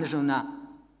基上的时候呢，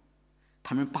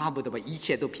他们巴不得把一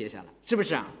切都撇下了，是不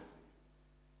是啊？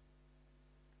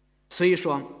所以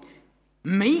说，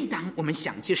每当我们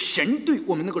想起神对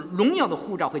我们那个荣耀的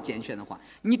呼召和拣选的话，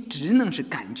你只能是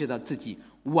感觉到自己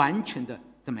完全的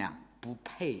怎么样？不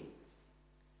配。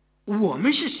我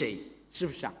们是谁？是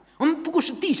不是啊？我们不过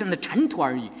是地上的尘土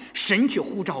而已，神却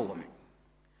呼召我们。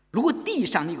如果地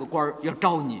上那个官要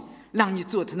招你，让你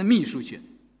做他的秘书去，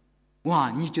哇，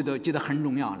你觉得很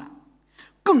荣耀了。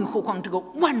更何况这个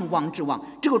万王之王，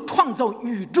这个创造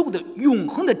宇宙的永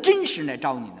恒的真实来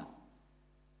招你呢？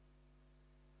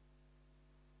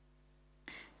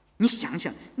你想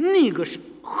想，那个是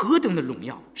何等的荣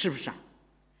耀，是不是啊？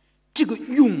这个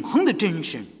永恒的真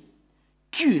神，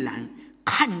居然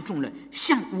看中了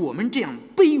像我们这样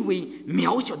卑微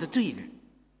渺小的罪人，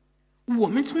我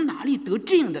们从哪里得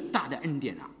这样的大的恩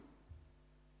典啊？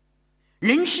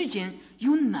人世间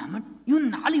有哪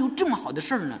里有这么好的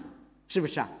事儿呢？是不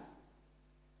是啊？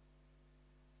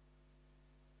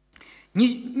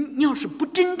你要是不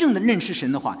真正的认识神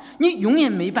的话，你永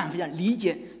远没办法理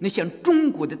解那像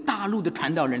中国的大陆的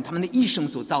传道人他们的一生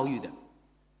所遭遇的。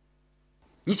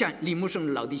你像李木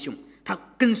生老弟兄，他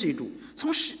跟随主，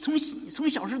从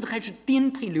小时候开始颠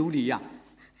沛流离呀，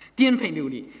颠沛流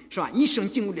离是吧？一生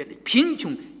经历了贫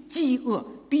穷、饥饿、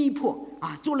逼迫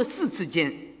啊，做了4次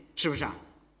监，是不是啊？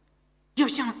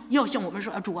要像我们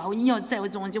说主啊，我要再我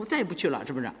再也不去了，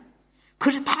是不是？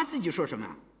可是他自己说什么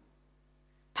啊？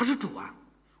他说主啊，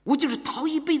我就是逃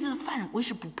一辈子的犯人，我也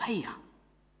是不配呀。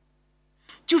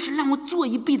就是让我做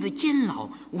一辈子监牢，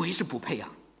我也是不配呀，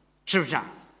是不是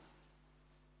啊？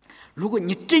如果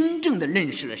你真正的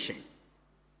认识了神，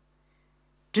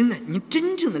真的，你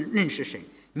真正的认识神，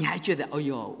你还觉得哎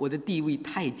呦，我的地位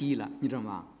太低了，你知道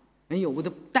吗？哎呦，我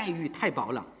的待遇太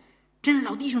薄了。真是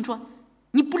老弟兄说，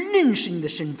你不认识你的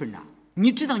身份啊，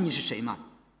你知道你是谁吗？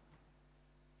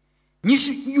你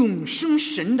是永生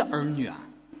神的儿女啊。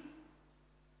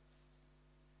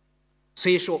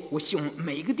所以说，我希望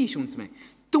每一个弟兄姊妹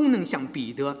都能像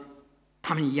彼得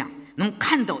他们一样，能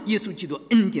看到耶稣基督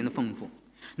恩典的丰富，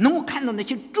能够看到那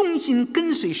些忠心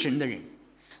跟随神的人，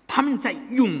他们在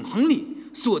永恒里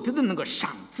所得的那个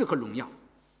赏赐和荣耀。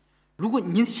如果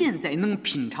你现在能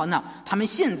品尝到他们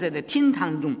现在在天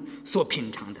堂中所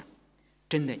品尝的，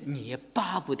真的你也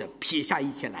巴不得撇下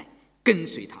一切来跟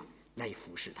随他，来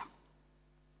服侍他。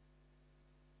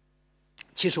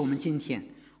其实我们今天，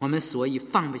我们所以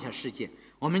放不下世界，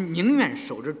我们宁愿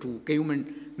守着主给我们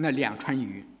那2串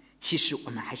鱼，其实我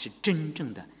们还是真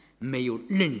正的没有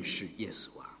认识耶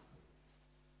稣啊。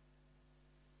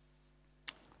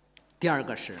第二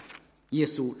个是耶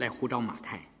稣来呼召马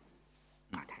太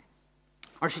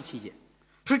27节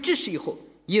说，这时以后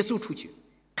耶稣出去，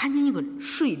看见一个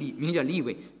税吏名叫利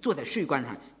未坐在税关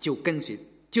上，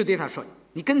就对他说，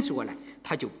你跟随我来。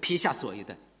他就撇下所有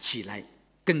的，起来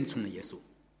跟从了耶稣。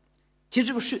其实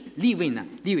这个利未呢，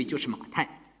利未就是马太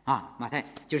啊，马太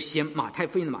就是写马太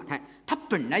福音的马太。他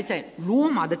本来在罗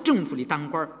马的政府里当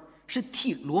官，是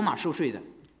替罗马收税的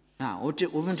啊。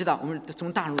我们知道，我们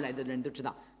从大陆来的人都知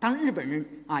道，当日本人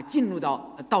啊进入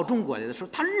到中国来的时候，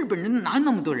他日本人哪有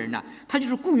那么多人呢？他就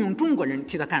是雇佣中国人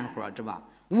替他干活，知道吧？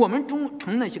我们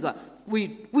成那些个为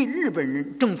日本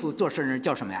人政府做事的人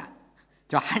叫什么呀？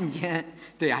叫汉奸。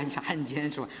对啊，像汉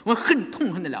奸是吧？我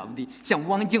痛恨的了不得，像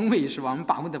汪精卫是吧？我们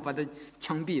巴不得把他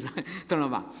枪毙了，懂了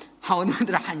吧？好多都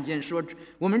是汉奸，说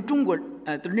我们中国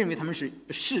都认为他们是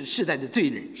世代的罪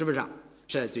人，是不是啊？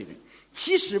世代罪人。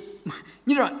其实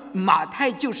你知道，马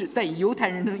太就是在犹太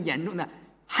人中眼中的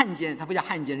汉奸，他不叫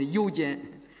汉奸，是幽奸，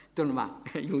懂了吧？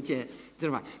幽奸，知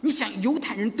道吧？你想犹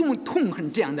太人多么痛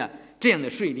恨这样的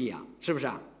税吏啊，是不是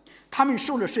啊？他们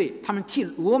收了税，他们替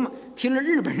了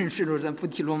日本人税了，咱不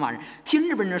替罗马人，替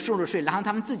日本人收了税，然后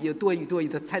他们自己多余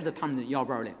的猜到他们的腰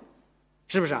包里，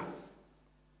是不是啊？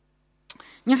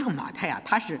你说马太啊，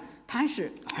他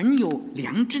是很有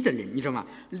良知的人，你知道吗？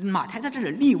马太在这里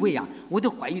利未啊，我都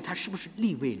怀疑他是不是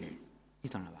利未人，你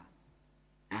懂了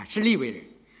吧？啊，是利未人。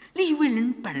利未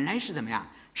人本来是怎么样？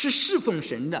是侍奉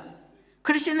神的，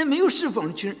可是现在没有侍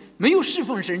奉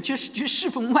神，却去侍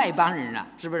奉外邦人了，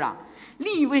是不是啊？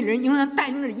利未人应当带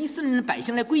领着以色列人的百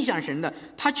姓来归向神的，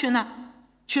他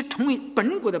却成为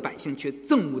本国的百姓却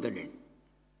憎恶的人，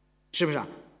是不是啊？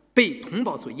被同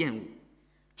胞所厌恶。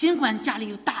尽管家里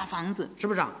有大房子，是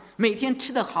不是啊？每天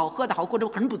吃得好喝得好，过着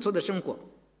很不错的生活，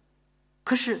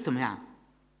可是怎么样？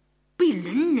被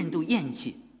人人都厌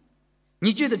弃。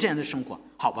你觉得这样的生活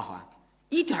好不好啊？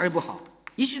一点也不好。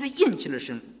也许他厌弃了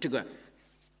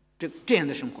这样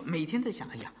的生活，每天在想，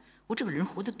哎呀，我这个人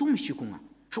活得多么虚空啊！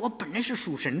说我本来是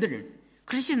属神的人，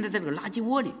可是现在在这个垃圾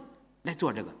窝里来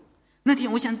做这个。那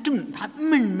天我想他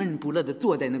闷闷不乐地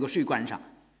坐在那个税关上，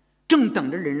正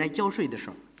等着人来交税的时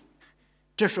候，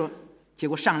这时候结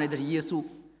果上来的是耶稣，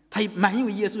他满有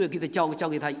耶稣也给他交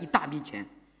给他一大笔钱，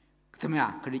怎么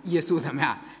样？可是耶稣怎么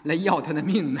样来要他的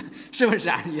命呢？是不是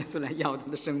啊？耶稣来要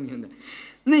他的生命的。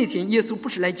那天耶稣不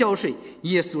是来交税，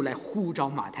耶稣来呼召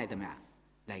马太怎么样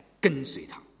来跟随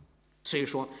他。所以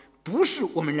说不是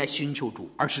我们来寻求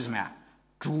主，而是什么呀？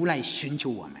主来寻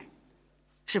求我们，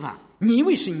是吧？你以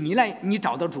为是你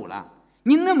找到主了？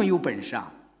你那么有本事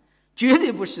啊？绝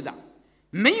对不是的。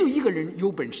没有一个人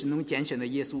有本事能拣选到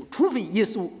耶稣，除非耶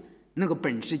稣那个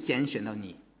本事拣选到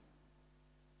你。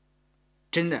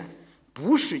真的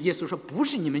不是，耶稣说不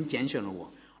是你们拣选了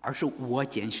我，而是我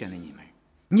拣选了你们。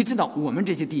你知道我们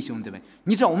这些弟兄对不对？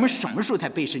你知道我们什么时候才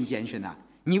被神拣选的？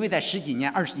你以为在10几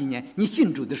年、20几年你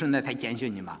信主的时候那才拣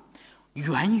选你吗？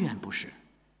远远不是。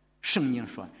圣经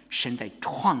说神在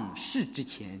创世之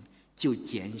前就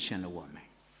拣选了我们，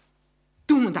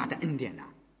多么大的恩典啊！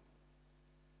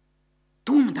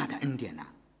多么大的恩典啊！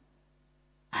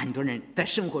很多人在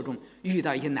生活中遇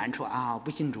到一些难处啊，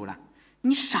不信主了，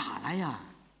你傻了呀！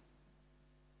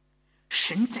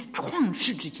神在创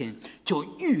世之前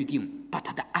就预定把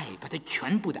他的爱，把他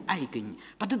全部的爱给你，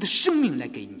把他的生命来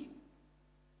给你。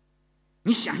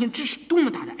你想想这是多么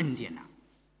大的恩典啊！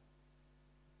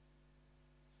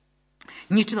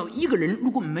你知道一个人如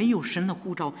果没有神的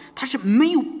呼召，他是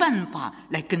没有办法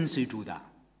来跟随主的，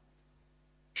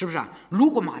是不是啊？如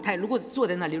果马太如果坐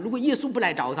在那里，如果耶稣不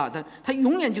来找他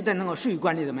永远就在那个税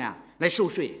关里怎么样来收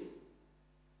税。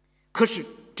可是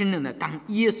真正的当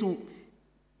耶稣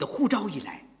的呼召一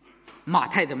来，马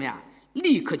太怎么样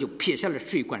立刻就撇下了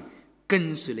税关，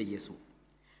跟随了耶稣。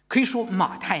可以说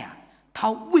马太啊，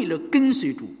他为了跟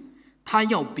随主，他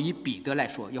要比彼得来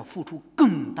说要付出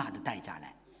更大的代价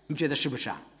来。你觉得是不是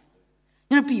啊？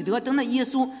你看彼得等到耶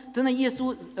稣死了，耶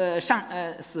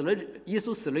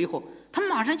稣死了以后，他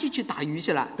马上就去打鱼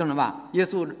去了，懂了吧？耶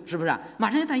稣是不是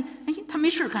马上就打鱼？他没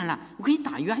事干了，我可以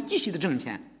打鱼，还继续的挣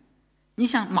钱。你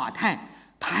想马太，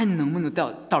他还能不能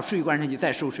到税关上去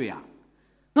再收税啊？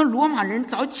那罗马人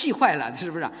早气坏了，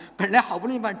是不是？本来好不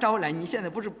容易把招来，你现在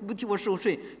不替我收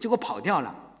税，结果跑掉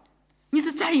了，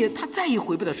他再也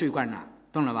回不到税关了，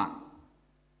懂了吧？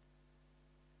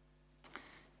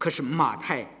可是马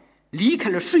太离开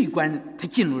了税关，他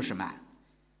进入了什么？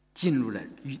进入了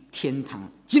天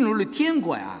堂，进入了天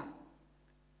国呀！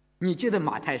你觉得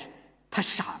马太他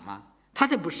傻吗？他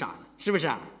才不傻呢，是不是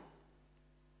啊？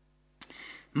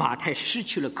马太失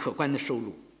去了可观的收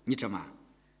入，你知道吗？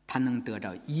他能得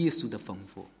到耶稣的丰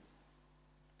富。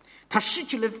他失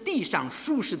去了地上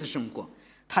舒适的生活，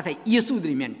他在耶稣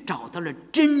里面找到了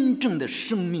真正的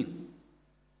生命。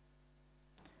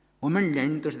我们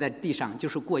人都是在地上就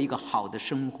是过一个好的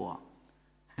生活，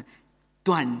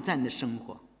短暂的生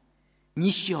活，你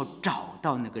需要找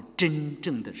到那个真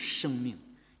正的生命。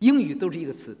英语都是一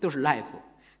个词，都是 life，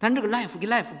 但这个 life 跟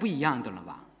life 不一样，懂了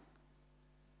吧？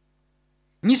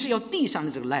你是要地上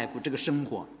的这个 life 这个生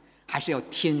活，还是要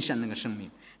天上那个生命？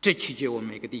这取决于我们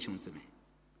每个弟兄姊妹。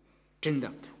真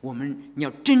的，你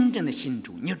要真正的信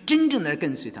主，你要真正的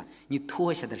跟随他，你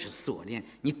脱下的是锁链，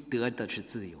你得的是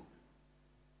自由。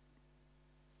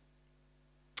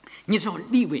你知道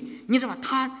利未，你知道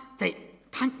他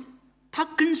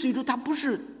跟随主，他不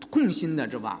是空心的，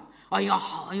知道吧？哎呀，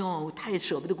好，哎呦，太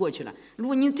舍不得过去了。如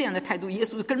果你这样的态度，耶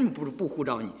稣根本不呼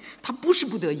召你，他不是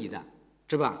不得已的，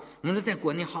是吧？我们在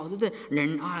国内好多的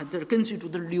人啊，这跟随主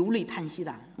都流泪叹息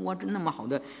的，我这那么好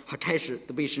的好差事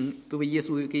都被耶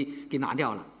稣给拿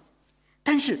掉了。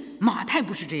但是马太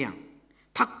不是这样，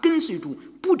他跟随主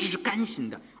不只是甘心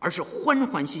的，而是欢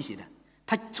欢喜喜的。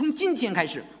他从今天开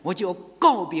始，我就要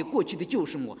告别过去的旧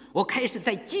生活，我开始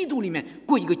在基督里面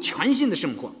过一个全新的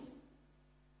生活，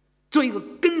做一个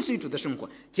跟随主的生活。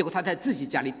结果他在自己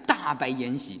家里大摆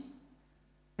筵席，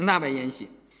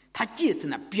他借此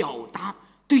呢表达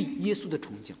对耶稣的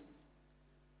崇敬。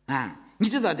你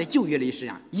知道在旧约里是这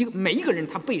样，每一个人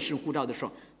他被神呼召的时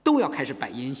候都要开始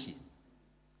摆筵席，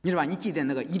你知道吧？你记得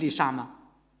那个以利沙吗？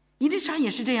以利沙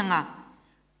也是这样啊。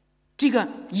这个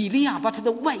以利亚把他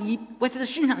的外衣往他的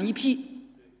身上一披，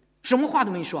什么话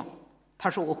都没说。他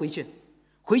说我回去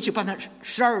把他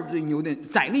12对牛的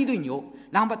宰了一对牛，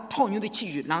然后把套牛的器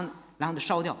具然后他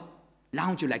烧掉，然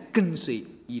后就来跟随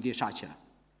以利沙去了。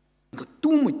你看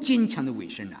多么坚强的委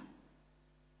身啊，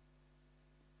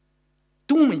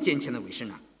多么坚强的委身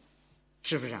啊，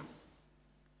是不是啊？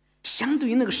相对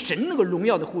于那个神那个荣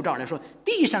耀的护照来说，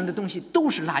地上的东西都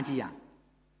是垃圾啊。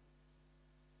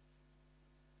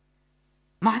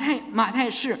马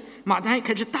太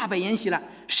开始大摆筵席了，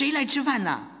谁来吃饭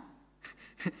呢？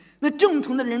那正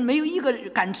统的人没有一个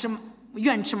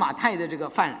愿吃马太的这个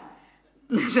饭，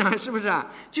是不是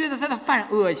啊？觉得他的饭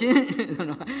恶心，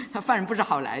他饭不是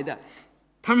好来的，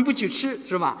他们不去吃，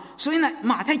是吧？所以呢，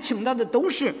马太请到的都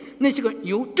是那些个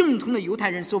正统的犹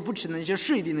太人所不吃的那些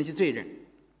税的那些罪人，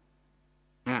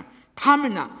他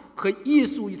们呢和耶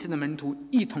稣与他的门徒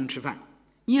一同吃饭，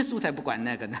耶稣才不管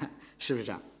那个呢，是不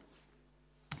是啊？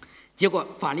结果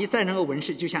法利赛人和文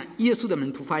士就向耶稣的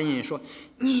门徒发言说，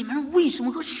你们为什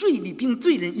么和税吏并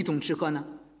罪人一同吃喝呢？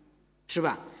是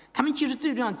吧？他们其实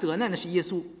最重要责难的是耶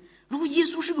稣。如果耶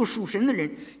稣是个属神的人，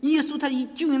耶稣他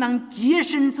就应当洁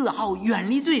身自好，远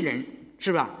离罪人，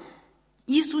是吧？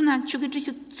耶稣呢却跟这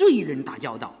些罪人打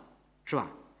交道，是吧？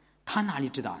他哪里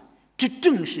知道这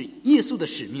正是耶稣的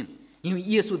使命，因为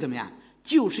耶稣怎么样，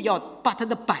就是要把他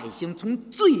的百姓从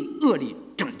罪恶里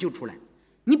拯救出来。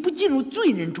你不进入罪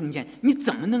人中间，你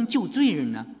怎么能救罪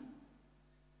人呢？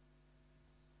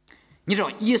你知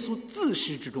道耶稣自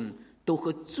始至终都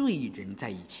和罪人在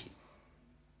一起，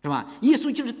是吧？耶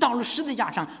稣就是到了十字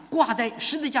架上，挂在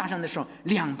十字架上的时候，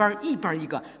两边一边一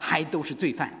个还都是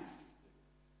罪犯，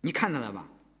你看到了吧？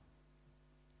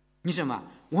你知道吗？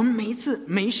我们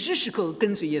每时时刻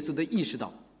跟随耶稣都意识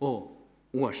到，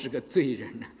我是个罪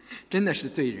人啊，真的是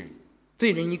罪人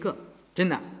一个，真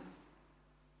的。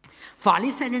法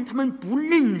利赛人他们不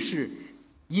认识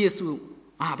耶稣，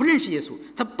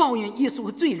他抱怨耶稣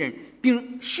和罪人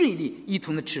并税吏一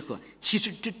同的吃喝。其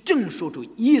实这正说出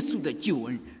耶稣的救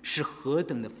恩是何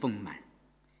等的丰满。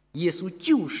耶稣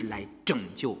就是来拯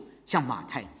救像马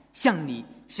太、像你、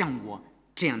像我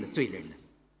这样的罪人的。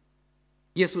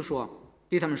耶稣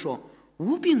对他们说，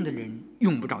无病的人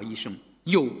用不着医生，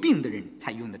有病的人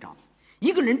才用得着。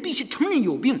一个人必须承认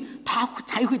有病，他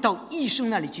才会到医生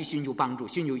那里去寻求帮助，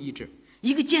寻求医治。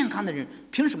一个健康的人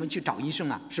凭什么去找医生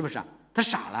啊？是不是啊？他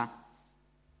傻了。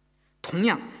同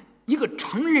样，一个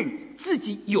承认自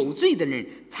己有罪的人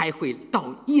才会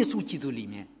到耶稣基督里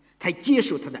面，才接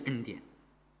受他的恩典。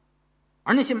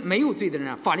而那些没有罪的人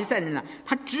啊，法利赛人呢，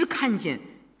他只看见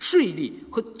税吏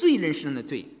和罪人身上的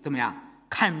罪，怎么样？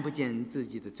看不见自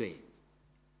己的罪，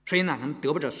所以呢，他们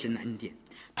得不着神的恩典。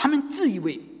他们自以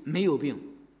为没有病，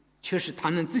却是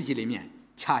他们自己里面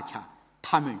恰恰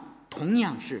他们同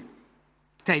样是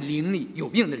在灵里有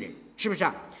病的人，是不是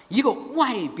啊？一个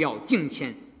外表敬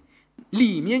虔，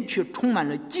里面却充满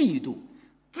了嫉妒、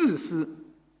自私，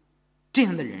这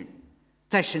样的人，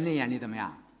在神的眼里怎么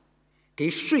样？给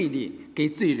税吏、给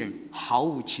罪人毫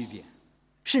无区别，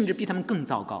甚至比他们更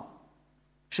糟糕，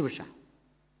是不是啊？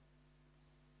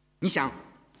你想，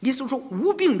耶稣说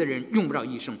无病的人用不着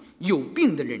医生，有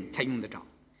病的人才用得着。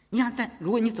你看，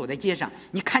如果你走在街上，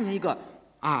你看见一个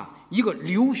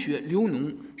流血流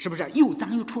脓，是不是又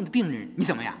脏又臭的病人，你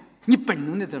怎么样？你本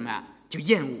能的怎么样？就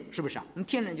厌恶，是不是？你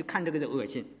天然就看这个就恶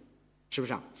心，是不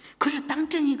是？可是当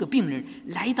这一个病人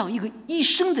来到一个医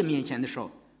生的面前的时候，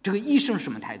这个医生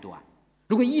什么态度啊？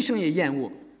如果医生也厌恶，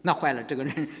那坏了，这个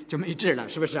人就没治了，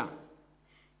是不是？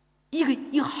一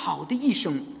个好的医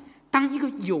生，当一个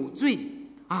有罪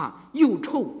又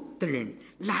臭的人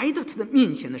来到他的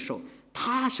面前的时候，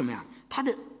他什么呀？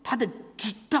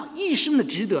他医生的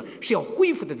职责是要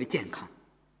恢复他的健康，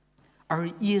而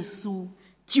耶稣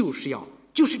就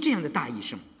是这样的大医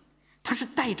生，他是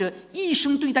带着医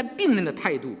生对待病人的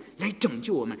态度来拯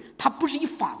救我们，他不是以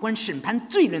法官审判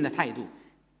罪人的态度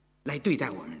来对待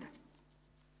我们的。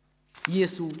耶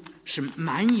稣是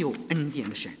满有恩典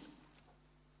的神，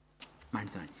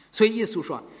所以耶稣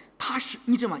说，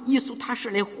你知道吗？耶稣他是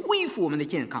来恢复我们的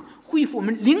健康，恢复我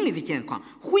们灵里的健康，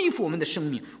恢复我们的生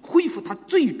命，恢复他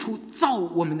最初造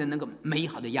我们的那个美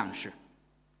好的样式，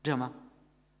知道吗？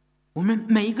我们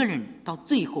每一个人到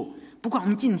最后，不管我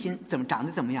们今天长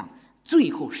得怎么样，最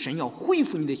后神要恢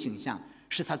复你的形象，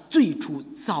是他最初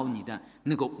造你的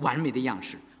那个完美的样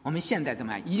式。我们现在怎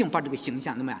么样？已经把这个形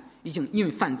象怎么样？已经因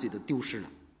为犯罪都丢失了。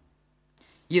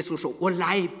耶稣说，我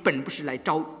来本不是来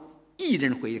招义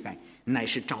人悔改，乃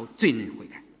是招罪人悔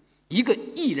改。一个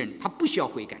义人他不需要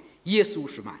悔改，耶稣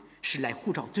是什么？是来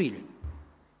呼召罪人。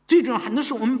最重要，很多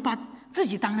时候我们把自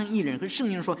己当成义人，可是圣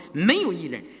经说没有义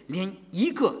人，连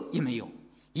一个也没有。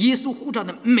耶稣呼召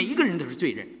的每一个人都是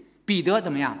罪人。彼得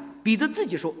怎么样？彼得自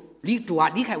己说，主啊，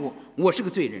离开我，我是个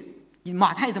罪人。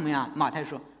马太怎么样？马太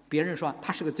说，别人说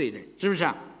他是个罪人，是不是？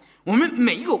我们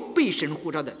每一个被神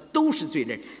呼召的都是罪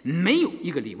人，没有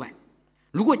一个例外。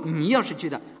如果你要是觉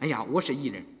得哎呀我是义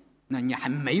人，那你还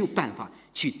没有办法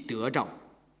去得到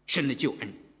神的救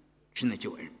恩。神的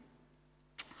救恩，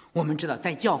我们知道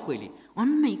在教会里，我们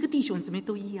每个弟兄姊妹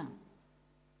都一样，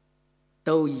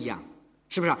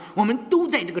是不是？我们都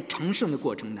在这个成圣的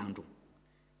过程当中，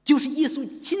就是耶稣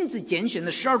亲自拣选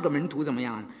的12个门徒怎么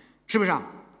样？是不是？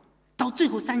到最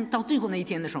后那一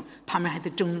天的时候，他们还在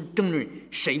争论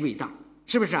谁伟大，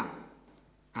是不是？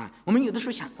我们有的时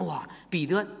候想，哇，彼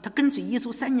得他跟随耶稣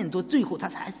3年多，最后他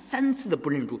才3次的不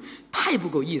认主，太不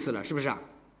够意思了，是不是？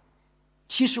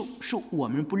其实是我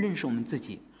们不认识我们自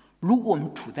己。如果我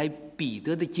们处在彼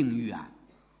得的境遇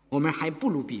我们还不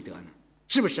如彼得呢，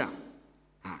是不是？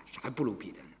还不如彼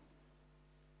得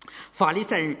呢。法利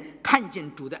赛人看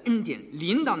见主的恩典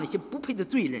临到那些不配的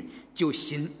罪人，就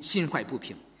心怀不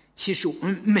平。其实我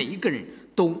们每一个人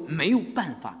都没有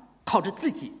办法靠着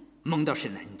自己蒙到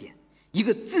神的恩典。一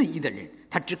个自义的人，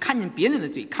他只看见别人的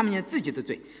罪，看不见自己的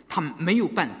罪，他没有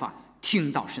办法听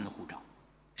到神的呼召。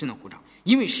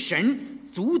因为神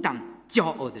阻挡骄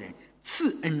傲的人，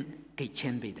赐恩给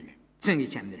谦卑的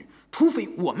人，除非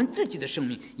我们自己的生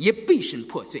命也被神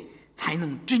破碎，才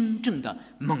能真正的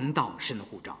蒙到神的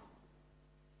呼召。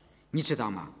你知道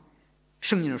吗？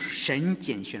圣经上神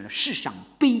拣选了世上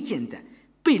卑贱的、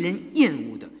被人厌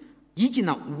恶的，以及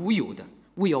那无有的，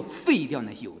为要废掉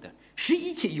那有的，使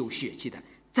一切有血气的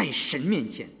在神面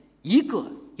前一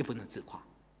个也不能自夸。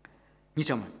你知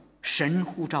道吗？神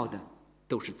呼召的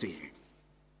都是罪人。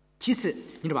其次，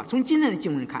你知道吧？从今天的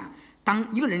经文看，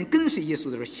当一个人跟随耶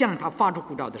稣的时候，向他发出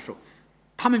呼召的时候，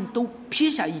他们都撇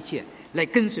下一切来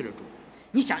跟随了主。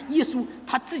你想，耶稣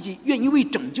他自己愿意为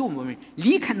拯救我们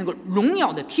离开那个荣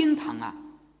耀的天堂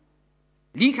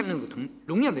离开那个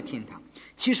荣耀的天堂。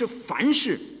其实凡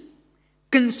是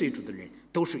跟随主的人，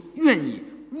都是愿意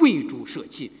为主舍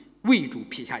弃、为主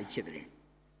撇下一切的人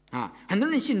很多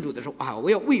人信主的时候我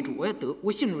要为主，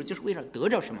我信主就是为了得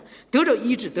着什么？得着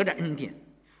医治，得着恩典。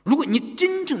如果你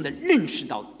真正的认识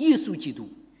到耶稣基督，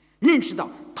认识到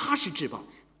他是至宝，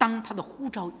当他的呼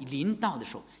召一临到的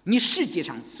时候，你世界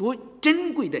上所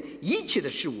珍贵的一切的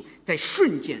事物，在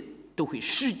瞬间都会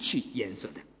失去颜色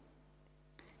的。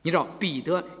你知道彼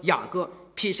得、雅各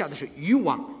撇下的是渔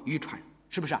网、渔船，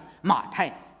是不是啊？马太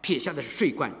撇下的是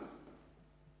税关。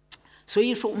所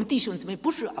以说我们弟兄姊妹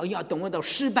不是要等我到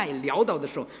失败潦倒的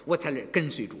时候我才来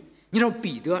跟随主。你知道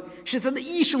彼得是他的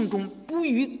一生中不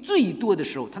虞最多的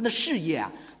时候，他的事业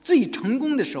啊最成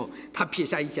功的时候，他撇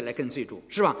下一切来跟随主，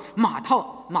是吧？马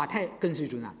太跟随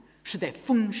主呢，是在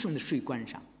丰盛的税关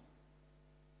上。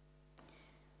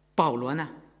保罗呢？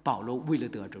保罗为了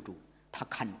得着主，他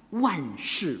看万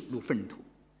事如粪土。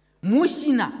摩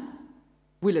西呢？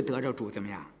为了得着主怎么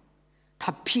样？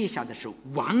他撇下的是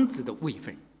王子的位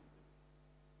分。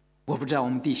我不知道我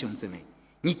们弟兄姊妹，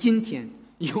你今天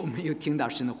有没有听到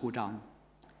神的呼召呢？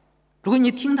如果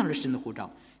你听到了神的呼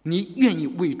召，你愿意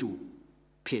为主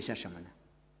撇下什么呢？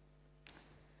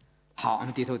好，我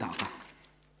们低头祷告。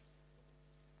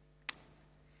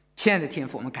亲爱的天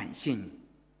父，我们感谢你，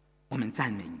我们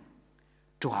赞美你。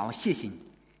主啊，我谢谢你，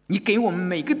你给我们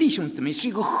每个弟兄姊妹是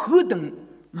一个何等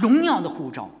荣耀的呼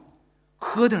召，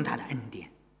何等大的恩典。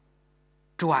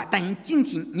主啊，但愿今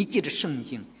天你借着圣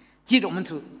经，借着我们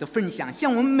的分享，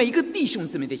向我们每个弟兄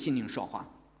姊妹的心灵说话，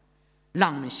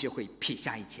让我们学会撇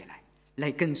下一切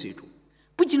来跟随主。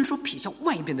不仅说撇下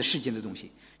外边的世界的东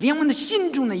西，连我们的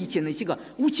心中的一切那些个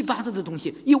乌七八糟的东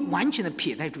西，也完全的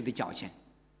撇在主的脚前。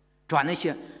主啊，那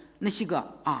些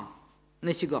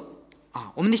个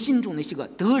我们的心中那些个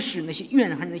得失、那些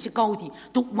怨恨、那些高低，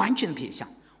都完全的撇下。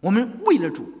我们为了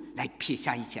主来撇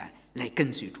下一切，来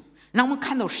跟随主。让我们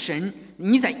看到神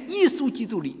你在耶稣基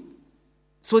督里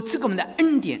所赐给我们的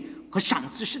恩典和赏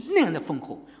赐是那样的丰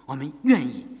厚，我们愿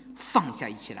意放下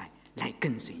一切来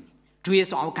跟随你。主耶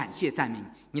稣，我感谢赞美你，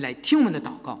你来听我们的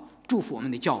祷告，祝福我们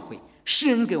的教会，施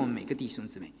恩给我们每个弟兄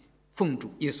姊妹，奉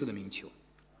主耶稣的名求，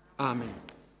阿们。